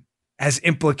 Biden has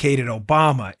implicated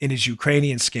Obama in his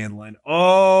Ukrainian scandal. And,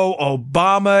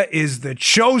 Obama is the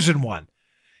chosen one.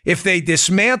 If they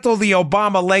dismantle the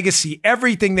Obama legacy,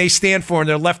 everything they stand for and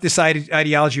their leftist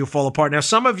ideology will fall apart. Now,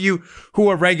 some of you who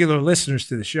are regular listeners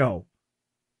to the show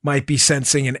might be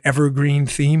sensing an evergreen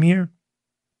theme here.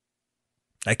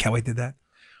 Like how I did that.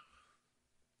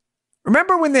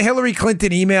 Remember when the Hillary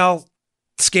Clinton email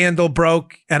scandal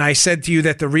broke and I said to you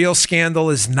that the real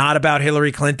scandal is not about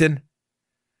Hillary Clinton?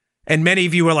 And many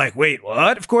of you were like, wait,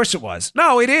 what? Of course it was.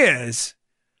 No, it is.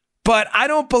 But I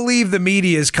don't believe the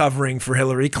media is covering for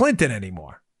Hillary Clinton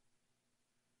anymore.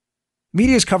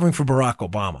 Media is covering for Barack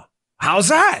Obama. How's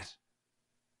that?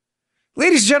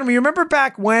 Ladies and gentlemen, you remember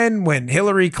back when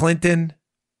Hillary Clinton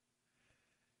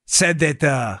said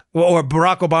that, or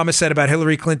Barack Obama said about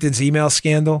Hillary Clinton's email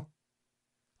scandal?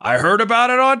 I heard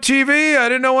about it on TV. I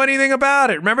didn't know anything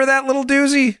about it. Remember that little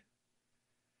doozy?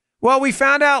 Well, we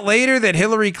found out later that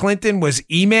Hillary Clinton was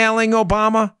emailing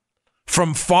Obama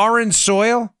from foreign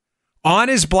soil on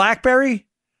his BlackBerry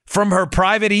from her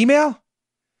private email.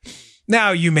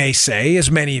 Now, you may say, as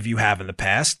many of you have in the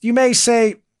past, you may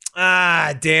say,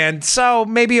 Dan, so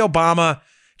maybe Obama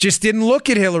just didn't look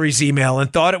at Hillary's email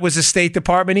and thought it was a State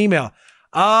Department email.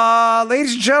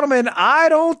 Ladies and gentlemen, I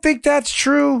don't think that's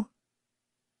true.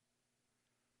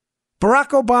 Barack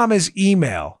Obama's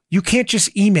email, you can't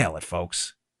just email it,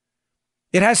 folks.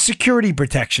 It has security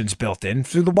protections built in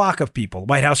through the WACA people,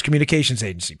 White House Communications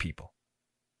Agency people.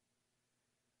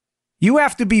 You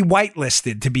have to be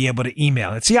whitelisted to be able to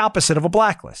email. It's the opposite of a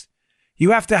blacklist.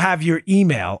 You have to have your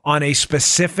email on a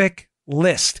specific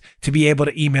list to be able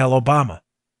to email Obama.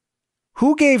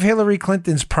 Who gave Hillary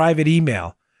Clinton's private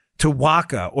email to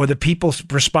WACA or the people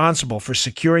responsible for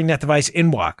securing that device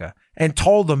in WACA and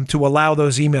told them to allow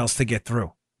those emails to get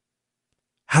through?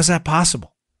 How's that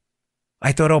possible?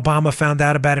 I thought Obama found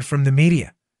out about it from the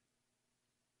media.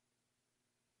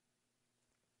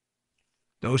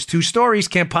 Those two stories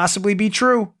can't possibly be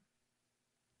true.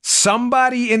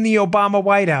 Somebody in the Obama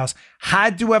White House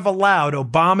had to have allowed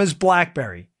Obama's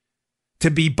BlackBerry to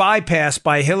be bypassed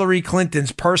by Hillary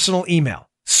Clinton's personal email.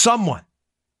 Someone.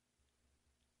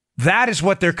 That is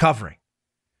what they're covering.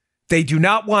 They do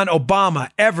not want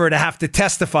Obama ever to have to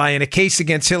testify in a case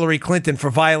against Hillary Clinton for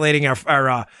violating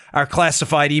our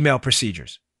classified email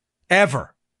procedures.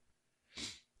 Ever.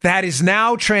 That is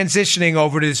now transitioning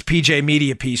over to this PJ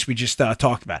Media piece we just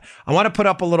talked about. I want to put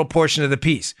up a little portion of the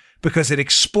piece because it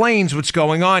explains what's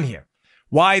going on here.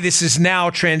 Why this is now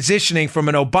transitioning from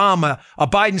a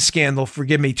Biden scandal, to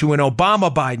an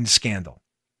Obama-Biden scandal.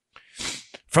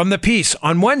 From the piece,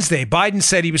 on Wednesday, Biden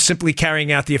said he was simply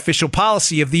carrying out the official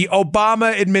policy of the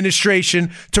Obama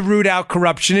administration to root out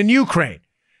corruption in Ukraine.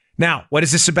 Now, what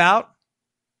is this about?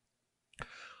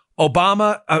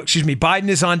 Biden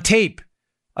is on tape,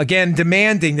 again,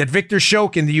 demanding that Viktor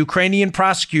Shokin, the Ukrainian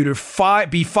prosecutor,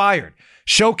 be fired.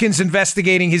 Shokin's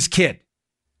investigating his kid.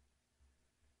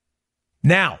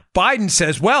 Now, Biden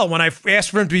says, well, when I asked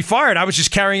for him to be fired, I was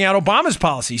just carrying out Obama's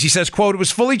policies. He says, quote, it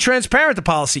was fully transparent, the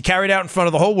policy carried out in front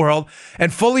of the whole world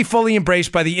and fully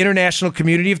embraced by the international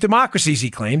community of democracies,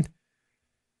 he claimed.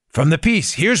 From the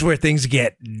piece, here's where things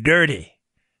get dirty.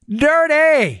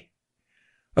 Dirty!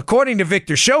 According to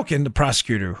Viktor Shokin, the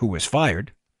prosecutor who was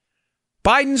fired,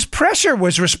 Biden's pressure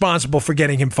was responsible for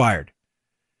getting him fired.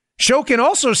 Shokin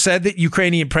also said that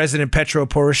Ukrainian President Petro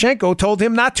Poroshenko told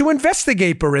him not to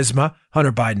investigate Burisma,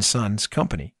 Hunter Biden's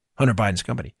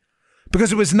company,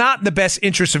 because it was not in the best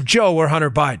interest of Joe or Hunter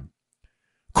Biden.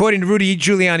 According to Rudy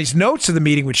Giuliani's notes of the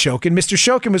meeting with Shokin, Mr.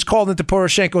 Shokin was called into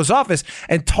Poroshenko's office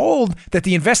and told that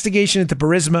the investigation into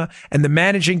Burisma and the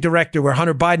managing director where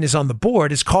Hunter Biden is on the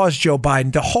board has caused Joe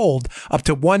Biden to hold up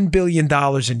to $1 billion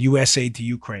in U.S. aid to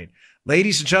Ukraine.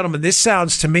 Ladies and gentlemen, this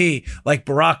sounds to me like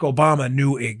Barack Obama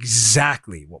knew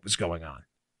exactly what was going on.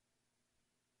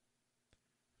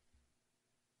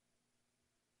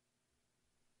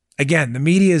 Again, the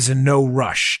media is in no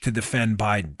rush to defend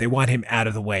Biden. They want him out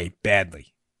of the way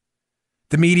badly.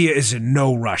 The media is in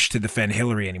no rush to defend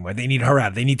Hillary anymore. They need her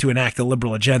out. They need to enact a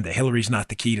liberal agenda. Hillary's not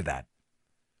the key to that.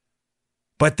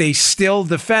 But they still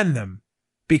defend them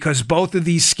because both of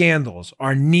these scandals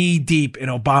are knee-deep in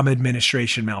Obama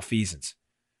administration malfeasance.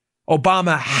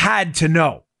 Obama had to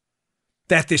know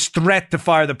that this threat to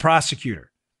fire the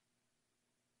prosecutor,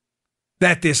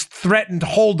 that this threatened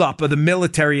holdup of the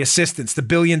military assistance, the $1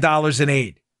 billion in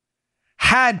aid,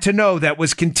 had to know that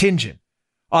was contingent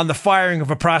on the firing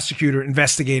of a prosecutor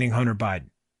investigating Hunter Biden.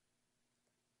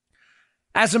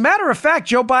 As a matter of fact,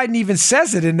 Joe Biden even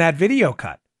says it in that video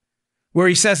cut where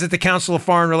he says at the Council of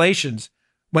Foreign Relations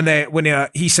when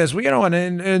he says, well,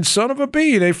 and son of a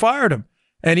bee, they fired him.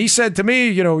 And he said to me,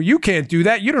 you can't do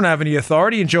that. You don't have any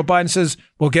authority. And Joe Biden says,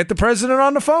 well, get the president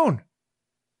on the phone.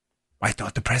 I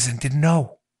thought the president didn't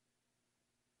know.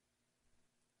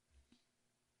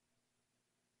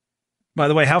 By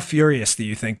the way, how furious do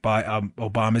you think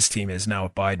Obama's team is now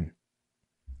with Biden?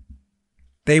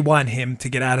 They want him to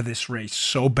get out of this race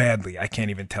so badly. I can't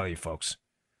even tell you, folks.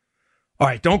 All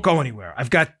right, don't go anywhere.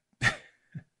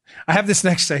 I have this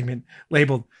next segment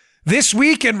labeled, This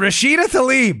Week in Rashida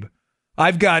Tlaib.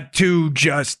 I've got two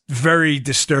just very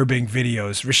disturbing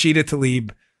videos. Rashida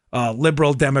Tlaib,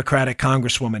 liberal Democratic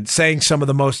congresswoman, saying some of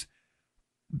the most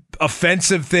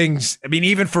offensive things. I mean,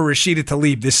 even for Rashida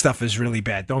Tlaib, this stuff is really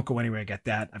bad. Don't go anywhere. I got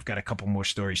that. I've got a couple more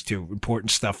stories too.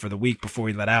 Important stuff for the week before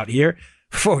we let out here.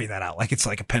 Before we let out, like it's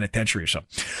like a penitentiary or something.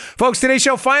 Folks, today's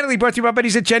show finally brought to you by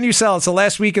buddies at Genucel. It's the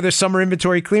last week of their summer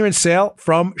inventory clearance sale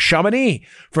from Chamonix.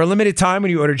 For a limited time,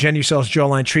 when you order Genucel's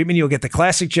jawline treatment, you'll get the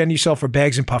classic Genucel for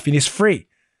bags and puffiness free.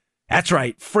 That's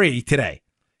right, free today.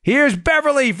 Here's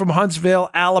Beverly from Huntsville,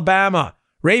 Alabama,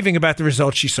 raving about the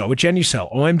results she saw with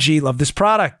Genucel. OMG, love this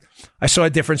product. I saw a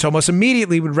difference almost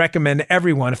immediately, would recommend to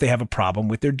everyone if they have a problem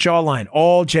with their jawline.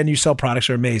 All Genucel products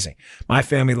are amazing. My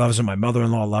family loves them. My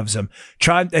mother-in-law loves them.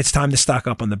 It's time to stock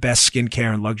up on the best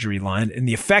skincare and luxury line and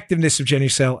the effectiveness of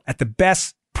Genucel at the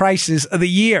best prices of the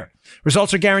year.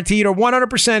 Results are guaranteed or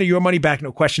 100% of your money back,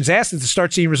 no questions asked. And to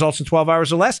start seeing results in 12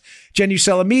 hours or less,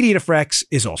 Genucel Immediate Effects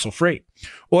is also free.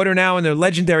 Order now in their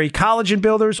legendary collagen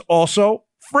builders, also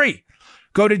free.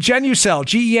 Go to Genucel,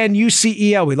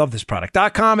 Genucel, we love this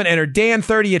product.com and enter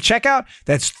Dan30 at checkout.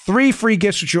 That's 3 free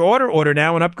gifts with your order. Order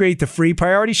now and upgrade to free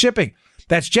priority shipping.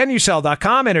 That's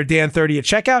Genucel.com, enter Dan30 at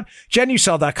checkout.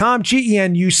 Genucel.com,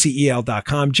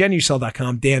 Genucel.com,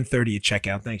 Genucel.com, Dan30 at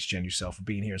checkout. Thanks, Genucel, for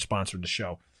being here and sponsoring the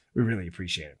show. We really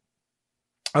appreciate it.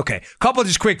 Okay, a couple of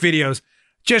just quick videos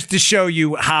just to show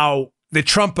you how the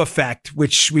Trump effect,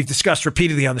 which we've discussed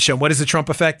repeatedly on the show. What is the Trump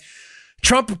effect?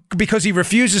 Trump, because he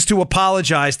refuses to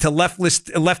apologize to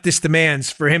leftist demands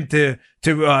for him to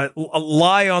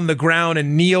lie on the ground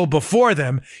and kneel before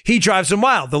them, he drives them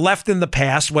wild. The left in the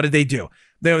past, what did they do?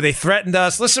 They threatened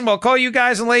us. Listen, we'll call you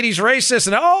guys and ladies racist.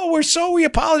 And we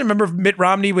apologize. Remember Mitt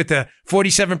Romney with the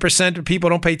 47% of people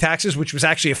don't pay taxes, which was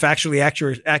actually a factually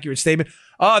accurate statement.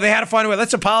 Oh, they had to find a way.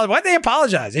 Let's apologize. Why'd they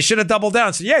apologize? They should have doubled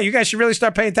down. So yeah, you guys should really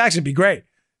start paying taxes. It'd be great.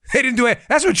 They didn't do it.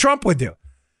 That's what Trump would do.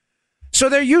 So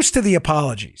they're used to the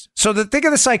apologies. So think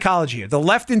of the psychology here. The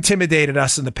left intimidated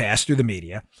us in the past through the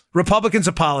media. Republicans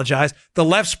apologized. The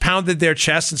left's pounded their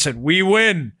chests and said, we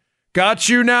win. Got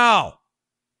you now.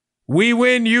 We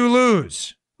win, you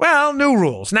lose. Well, new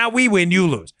rules. Now we win, you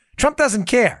lose. Trump doesn't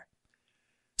care.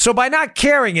 So by not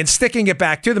caring and sticking it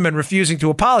back to them and refusing to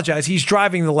apologize, he's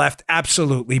driving the left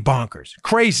absolutely bonkers.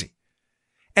 Crazy.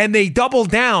 And they double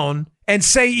down and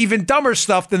say even dumber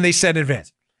stuff than they said in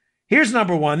advance. Here's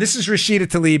number one. This is Rashida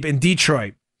Tlaib in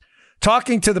Detroit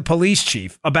talking to the police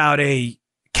chief about a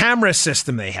camera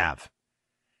system they have.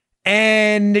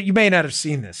 And you may not have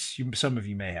seen this. Some of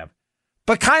you may have.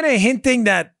 But kind of hinting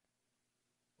that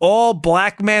all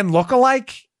black men look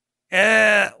alike.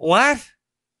 What?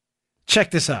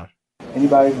 Check this out.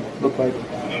 Anybody look like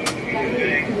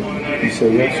you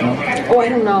say yes, no? Oh, I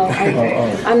don't know.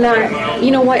 I'm not.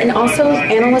 You know what? And also,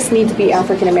 analysts need to be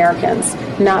African Americans,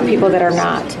 not people that are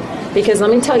not. Because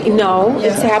let me tell you, no,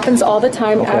 it happens all the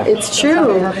time. Okay. It's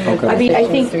true. Okay. I mean, I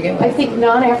think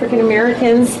non-African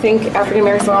Americans think African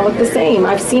Americans all look the same.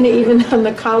 I've seen it even on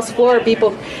the House floor,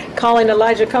 people calling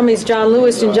Elijah Cummings John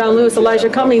Lewis and John Lewis Elijah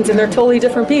Cummings, and they're totally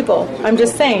different people. I'm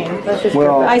just saying.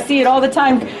 Well, I see it all the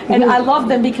time, and I love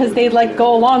them because they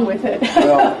go along with it.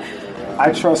 Well,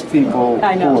 I trust people who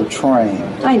are trained.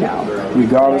 I know.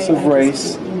 Regardless of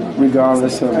race,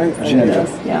 regardless of gender.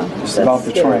 Yeah. It's about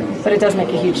the training. But it does make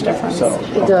a huge difference. So,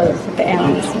 it does. The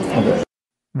analysts.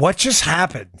 What just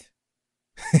happened?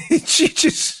 She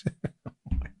just,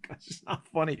 oh my gosh, it's not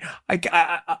funny.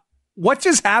 What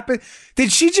just happened?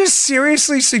 Did she just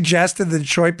seriously suggest to the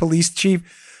Detroit police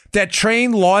chief that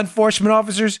trained law enforcement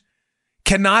officers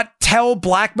cannot tell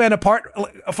black men apart?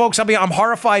 Folks, I'm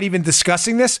horrified even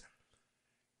discussing this.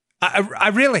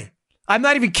 I'm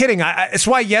not even kidding. It's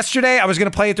why yesterday I was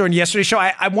going to play it during yesterday's show.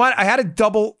 I had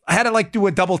to do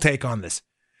a double take on this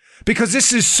because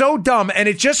this is so dumb. And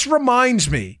it just reminds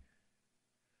me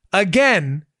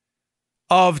again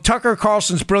of Tucker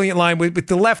Carlson's brilliant line with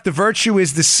the left. The virtue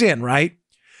is the sin, right?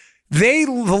 The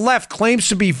left claims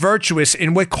to be virtuous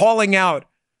in calling out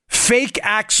fake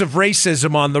acts of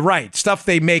racism on the right, stuff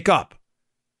they make up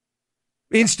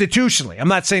institutionally. I'm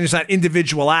not saying there's not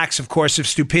individual acts, of course, of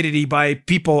stupidity by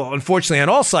people, unfortunately, on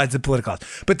all sides of the political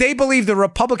house. But they believe the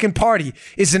Republican Party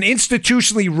is an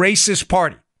institutionally racist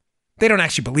party. They don't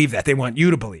actually believe that. They want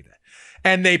you to believe that.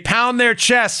 And they pound their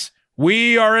chests.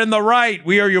 We are in the right.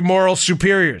 We are your moral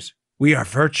superiors. We are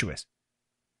virtuous.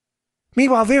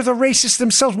 Meanwhile, they're the racists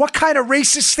themselves. What kind of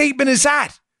racist statement is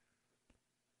that?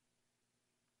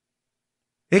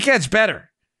 It gets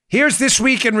better. Here's This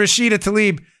Week in Rashida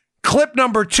Tlaib, clip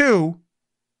number 2,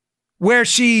 where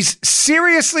she's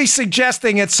seriously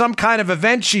suggesting at some kind of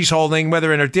event she's holding,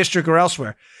 whether in her district or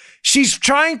elsewhere, she's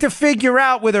trying to figure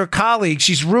out with her colleagues,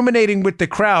 she's ruminating with the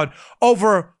crowd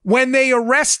over when they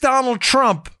arrest Donald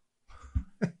Trump.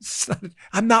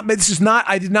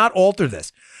 I did not alter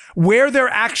this. Where they're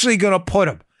actually going to put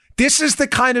him. This is the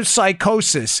kind of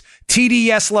psychosis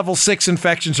TDS level 6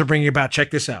 infections are bringing about.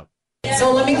 Check this out.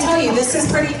 So let me tell you, this is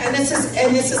pretty, and this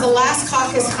is the last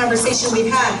caucus conversation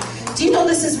we've had. Do you know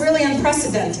this is really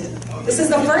unprecedented? This is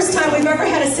the first time we've ever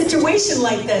had a situation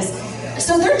like this.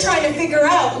 So they're trying to figure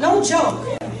out, no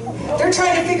joke, they're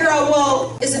trying to figure out,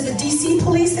 well, is it the DC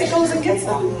police that goes and gets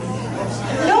them?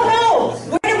 No.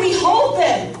 Where do we hold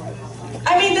them?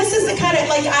 I mean, this is the kind of,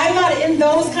 like, I'm not in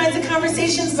those kinds of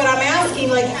conversations, but I'm asking,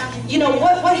 like, you know,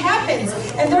 what happens?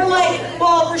 And they're like,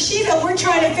 well, Rashida, we're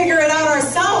trying to figure it out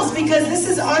ourselves because this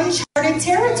is uncharted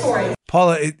territory.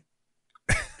 Paula,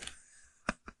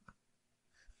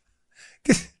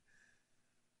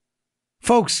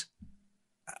 folks,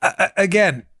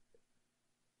 again,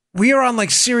 we are on, like,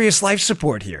 serious life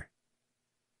support here.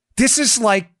 This is,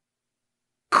 like,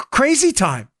 crazy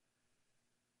time.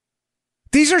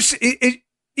 These are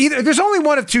either there's only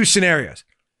one of two scenarios.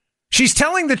 She's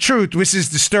telling the truth, which is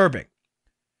disturbing.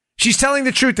 She's telling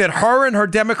the truth that her and her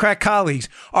Democrat colleagues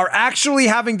are actually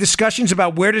having discussions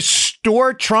about where to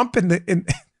store Trump in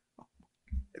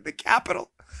the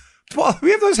Capitol. Well,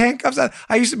 we have those handcuffs.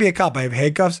 I used to be a cop. I have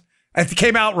handcuffs. It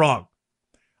came out wrong.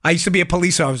 I used to be a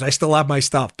police officer. I still have my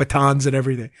stuff, batons and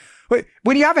everything.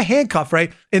 When you have a handcuff,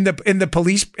 right, in the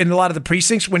police, in a lot of the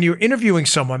precincts, when you're interviewing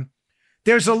someone,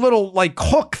 there's a little like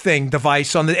hook thing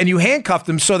device and you handcuff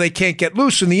them so they can't get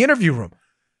loose in the interview room.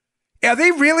 Are they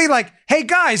really like, hey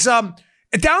guys,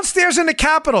 downstairs in the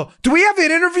Capitol, do we have an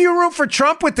interview room for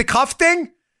Trump with the cuff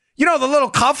thing? You know, the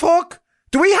little cuff hook?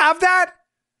 Do we have that?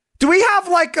 Do we have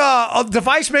like a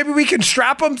device maybe we can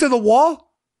strap him to the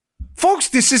wall? Folks,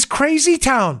 this is crazy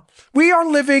town. We are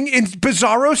living in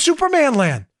bizarro Superman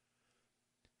land.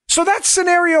 So that's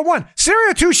scenario 1.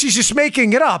 Scenario 2, she's just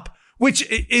making it up, which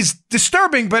is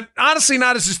disturbing, but honestly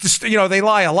not as, they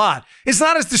lie a lot. It's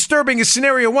not as disturbing as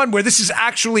scenario 1 where this is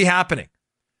actually happening.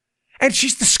 And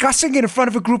she's discussing it in front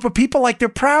of a group of people like they're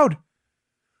proud.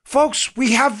 Folks,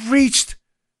 we have reached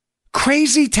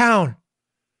crazy town.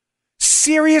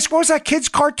 Serious. What was that kid's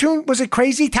cartoon? Was it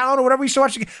Crazy Town or whatever we used to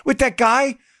watch with that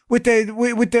guy with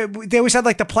the they always had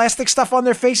like the plastic stuff on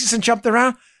their faces and jumped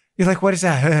around? You're like, what is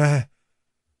that?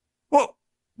 Well,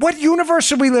 what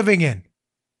universe are we living in?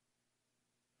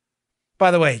 By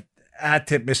the way, I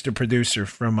tip Mr. Producer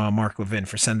from Mark Levin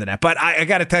for sending that. But I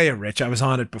got to tell you, Rich, I was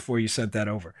on it before you sent that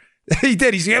over. He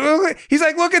did. He's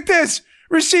like, look at this.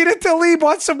 Rashida Tlaib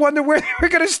wants to wonder where we're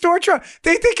going to store Trump.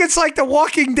 They think it's like The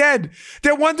Walking Dead.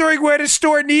 They're wondering where to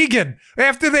store Negan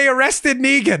after they arrested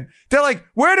Negan. They're like,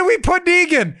 where do we put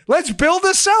Negan? Let's build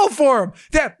a cell for him.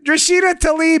 Rashida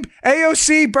Tlaib,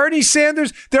 AOC, Bernie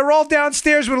Sanders, they're all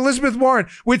downstairs with Elizabeth Warren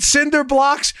with cinder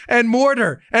blocks and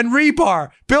mortar and rebar,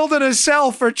 building a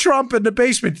cell for Trump in the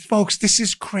basement. Folks, this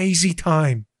is crazy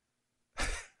time.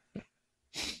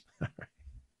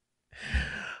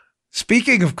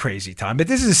 Speaking of crazy time, but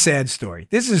this is a sad story.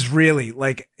 This is really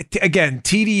like, again,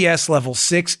 TDS level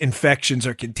 6 infections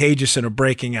are contagious and are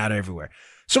breaking out everywhere.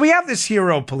 So we have this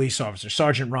hero police officer,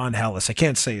 Sergeant Ron Hellis. I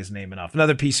can't say his name enough.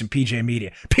 Another piece in PJ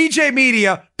Media. PJ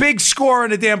Media, big score on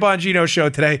the Dan Bongino show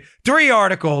today. 3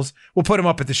 articles. We'll put them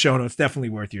up at the show notes. Definitely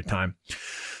worth your time.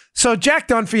 So Jack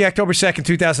Dunphy, October 2nd,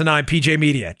 2009, PJ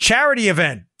Media. Charity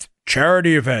event.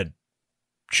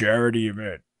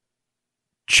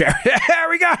 There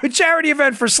we go. Charity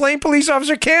event for slain police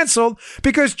officer canceled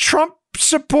because Trump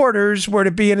supporters were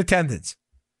to be in attendance.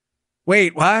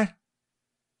 Wait, what?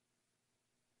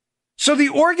 So the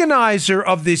organizer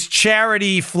of this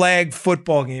charity flag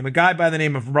football game, a guy by the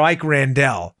name of Mike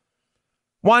Randell,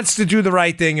 wants to do the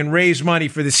right thing and raise money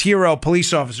for this hero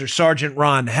police officer, Sergeant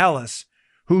Ron Hellis,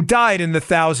 who died in the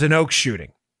Thousand Oaks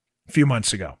shooting a few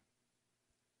months ago.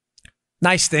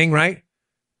 Nice thing, right?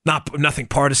 Nothing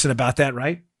partisan about that,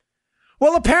 right?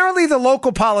 Well, apparently the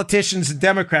local politicians and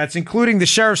Democrats, including the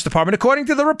sheriff's department, according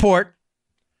to the report,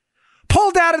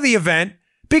 pulled out of the event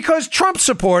because Trump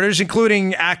supporters,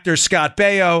 including actor Scott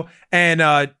Baio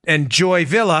and Joy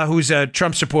Villa, who's a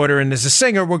Trump supporter and is a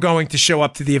singer, were going to show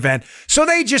up to the event. So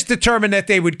they just determined that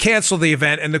they would cancel the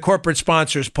event, and the corporate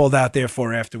sponsors pulled out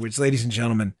therefore afterwards. Ladies and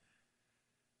gentlemen,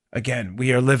 again,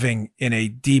 we are living in a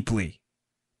deeply,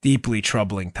 deeply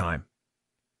troubling time.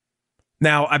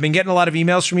 Now, I've been getting a lot of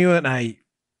emails from you, and I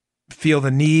feel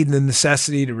the need and the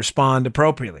necessity to respond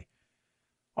appropriately.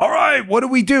 All right, what do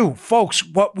we do? Folks,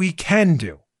 what we can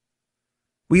do.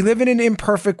 We live in an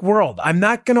imperfect world. I'm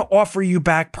not going to offer you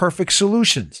back perfect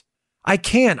solutions. I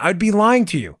can't. I'd be lying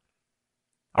to you.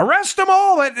 Arrest them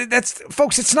all.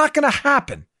 Folks, it's not going to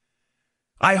happen.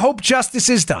 I hope justice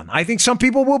is done. I think some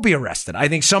people will be arrested. I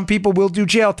think some people will do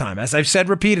jail time, as I've said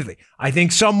repeatedly. I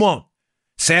think some won't.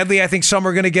 Sadly, I think some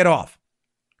are going to get off.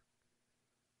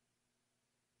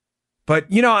 But,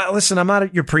 listen, I'm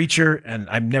not your preacher, and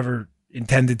I've never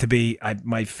intended to be.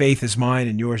 My faith is mine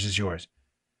and yours is yours.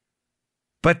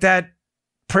 But that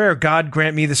prayer, God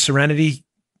grant me the serenity,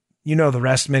 you know the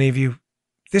rest, many of you.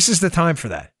 This is the time for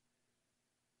that.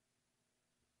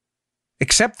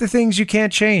 Accept the things you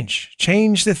can't change.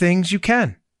 Change the things you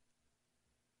can.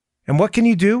 And what can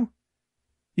you do?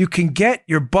 You can get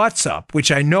your butts up,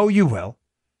 which I know you will,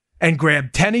 and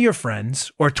grab 10 of your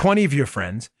friends or 20 of your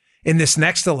friends in this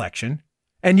next election,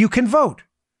 and you can vote.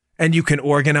 And you can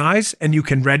organize, and you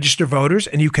can register voters,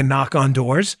 and you can knock on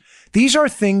doors. These are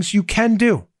things you can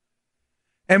do.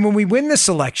 And when we win this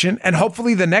election, and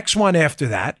hopefully the next one after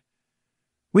that,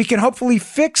 we can hopefully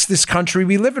fix this country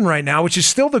we live in right now, which is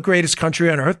still the greatest country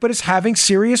on earth, but is having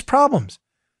serious problems.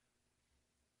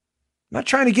 I'm not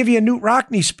trying to give you a Newt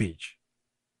Rockney speech,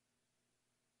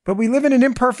 but we live in an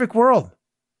imperfect world.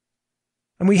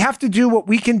 And we have to do what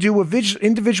we can do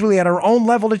individually at our own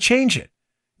level to change it.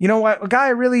 You know what? A guy I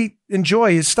really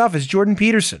enjoy his stuff is Jordan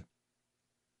Peterson.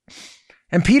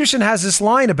 And Peterson has this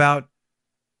line about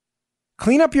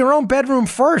clean up your own bedroom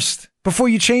first before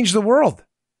you change the world.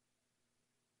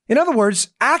 In other words,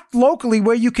 act locally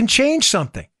where you can change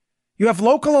something. You have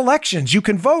local elections. You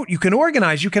can vote. You can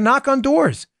organize. You can knock on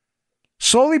doors.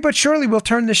 Slowly but surely, we'll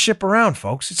turn this ship around,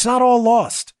 folks. It's not all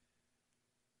lost.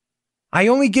 I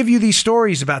only give you these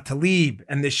stories about Tlaib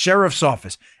and the sheriff's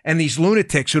office and these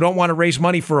lunatics who don't want to raise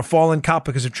money for a fallen cop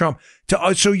because of Trump,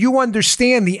 so you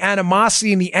understand the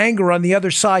animosity and the anger on the other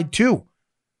side too.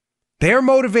 They're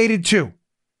motivated too.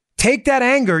 Take that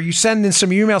anger, you send in some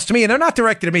emails to me, and they're not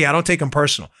directed to me. I don't take them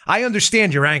personal. I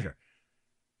understand your anger.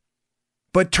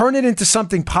 But turn it into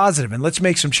something positive, and let's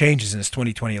make some changes in this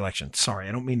 2020 election. Sorry,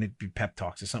 I don't mean to be pep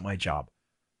talks. It's not my job.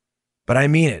 But I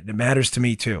mean it. It matters to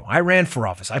me, too. I ran for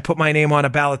office. I put my name on a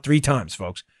ballot 3 times,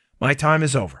 folks. My time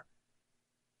is over.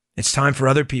 It's time for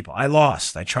other people. I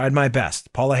lost. I tried my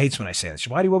best. Paula hates when I say that.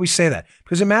 Why do you always say that?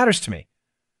 Because it matters to me.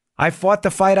 I fought the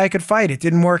fight I could fight. It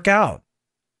didn't work out.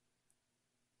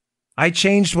 I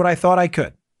changed what I thought I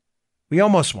could. We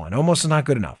almost won. Almost is not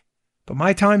good enough. But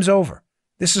my time's over.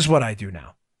 This is what I do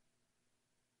now.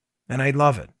 And I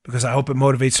love it because I hope it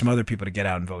motivates some other people to get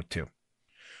out and vote, too.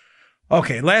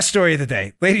 Okay, last story of the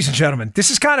day. Ladies and gentlemen, this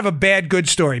is kind of a bad, good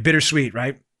story. Bittersweet,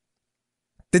 right?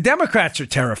 The Democrats are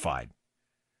terrified.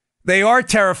 They are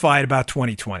terrified about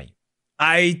 2020.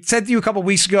 I said to you a couple of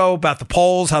weeks ago about the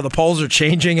polls, how the polls are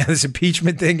changing, and this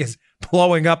impeachment thing is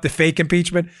blowing up. The fake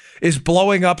impeachment is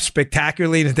blowing up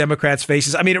spectacularly in the Democrats'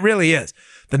 faces. I mean, it really is.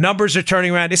 The numbers are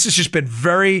turning around. This has just been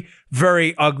very,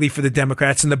 very ugly for the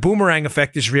Democrats, and the boomerang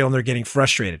effect is real, and they're getting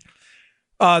frustrated.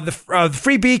 The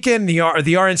Free Beacon, the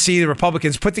RNC, the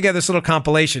Republicans put together this little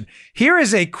compilation. Here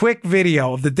is a quick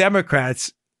video of the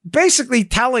Democrats basically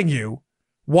telling you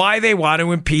why they want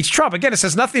to impeach Trump. Again, it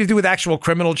has nothing to do with actual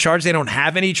criminal charge. They don't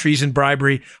have any treason,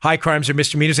 bribery, high crimes, or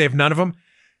misdemeanors. They have none of them.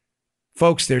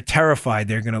 Folks, they're terrified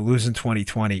they're going to lose in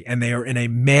 2020, and they are in a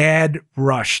mad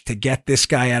rush to get this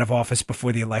guy out of office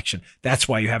before the election. That's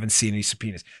why you haven't seen any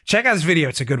subpoenas. Check out this video.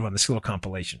 It's a good one, this little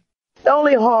compilation. The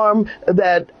only harm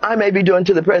that I may be doing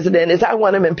to the president is I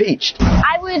want him impeached.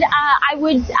 I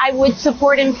would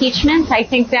support impeachment. I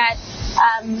think that,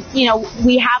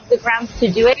 we have the grounds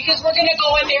to do it. Because we're going to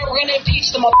go in there, we're going to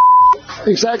impeach them.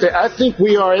 Exactly. I think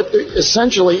we are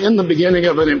essentially in the beginning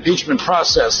of an impeachment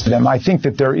process. And I think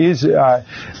that there is a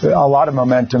lot of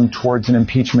momentum towards an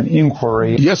impeachment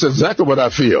inquiry. Yes, exactly what I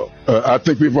feel. I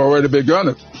think we've already begun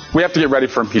it. We have to get ready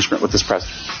for impeachment with this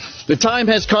president. The time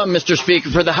has come, Mr.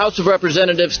 Speaker, for the House of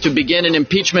Representatives to begin an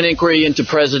impeachment inquiry into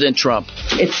President Trump.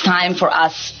 It's time for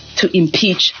us to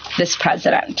impeach this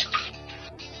president.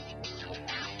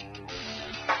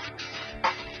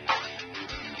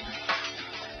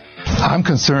 I'm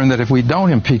concerned that if we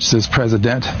don't impeach this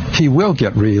president, he will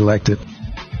get reelected.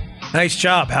 Nice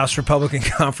job, House Republican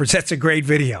Conference. That's a great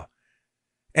video.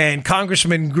 And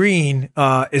Congressman Green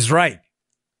is right.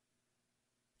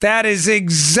 That is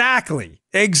exactly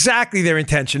their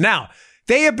intention. Now,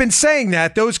 they have been saying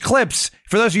that, those clips,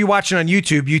 for those of you watching on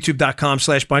YouTube,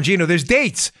 youtube.com/Bongino, there's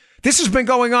dates. This has been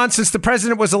going on since the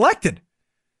president was elected.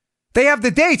 They have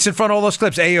the dates in front of all those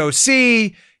clips.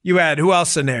 AOC, you had who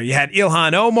else in there? You had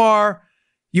Ilhan Omar.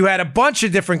 You had a bunch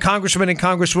of different congressmen and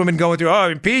congresswomen going through,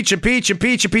 impeach.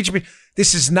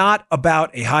 This is not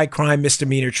about a high crime,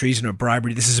 misdemeanor, treason, or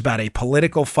bribery. This is about a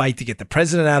political fight to get the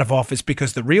president out of office,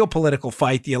 because the real political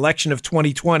fight, the election of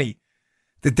 2020,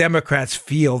 the Democrats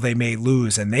feel they may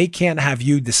lose, and they can't have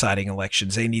you deciding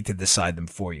elections. They need to decide them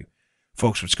for you.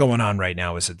 Folks, what's going on right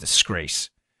now is a disgrace.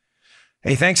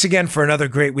 Hey, thanks again for another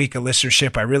great week of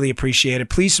listenership. I really appreciate it.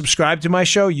 Please subscribe to my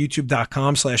show,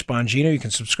 youtube.com/Bongino. You can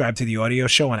subscribe to the audio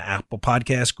show on Apple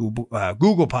Podcasts,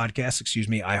 Google Podcasts,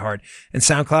 iHeart, and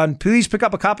SoundCloud. And please pick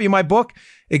up a copy of my book,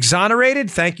 Exonerated.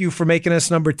 Thank you for making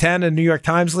us number 10 in the New York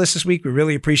Times list this week. We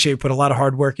really appreciate it. Put a lot of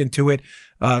hard work into it.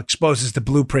 Exposes the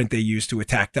blueprint they used to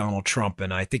attack Donald Trump.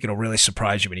 And I think it'll really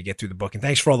surprise you when you get through the book. And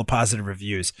thanks for all the positive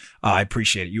reviews. I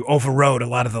appreciate it. You overrode a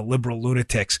lot of the liberal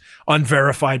lunatics,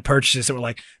 unverified purchases that were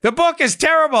like, the book is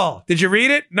terrible. Did you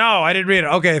read it? No, I didn't read it.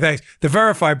 Okay, thanks. The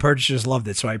verified purchasers loved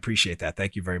it. So I appreciate that.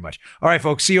 Thank you very much. All right,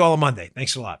 folks. See you all on Monday.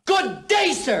 Thanks a lot. Good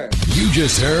day, sir. You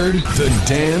just heard The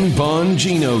Dan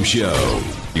Bongino Show.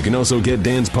 You can also get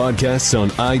Dan's podcasts on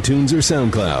iTunes or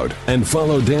SoundCloud. And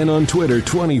follow Dan on Twitter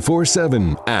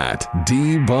 24/7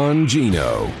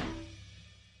 @DBongino.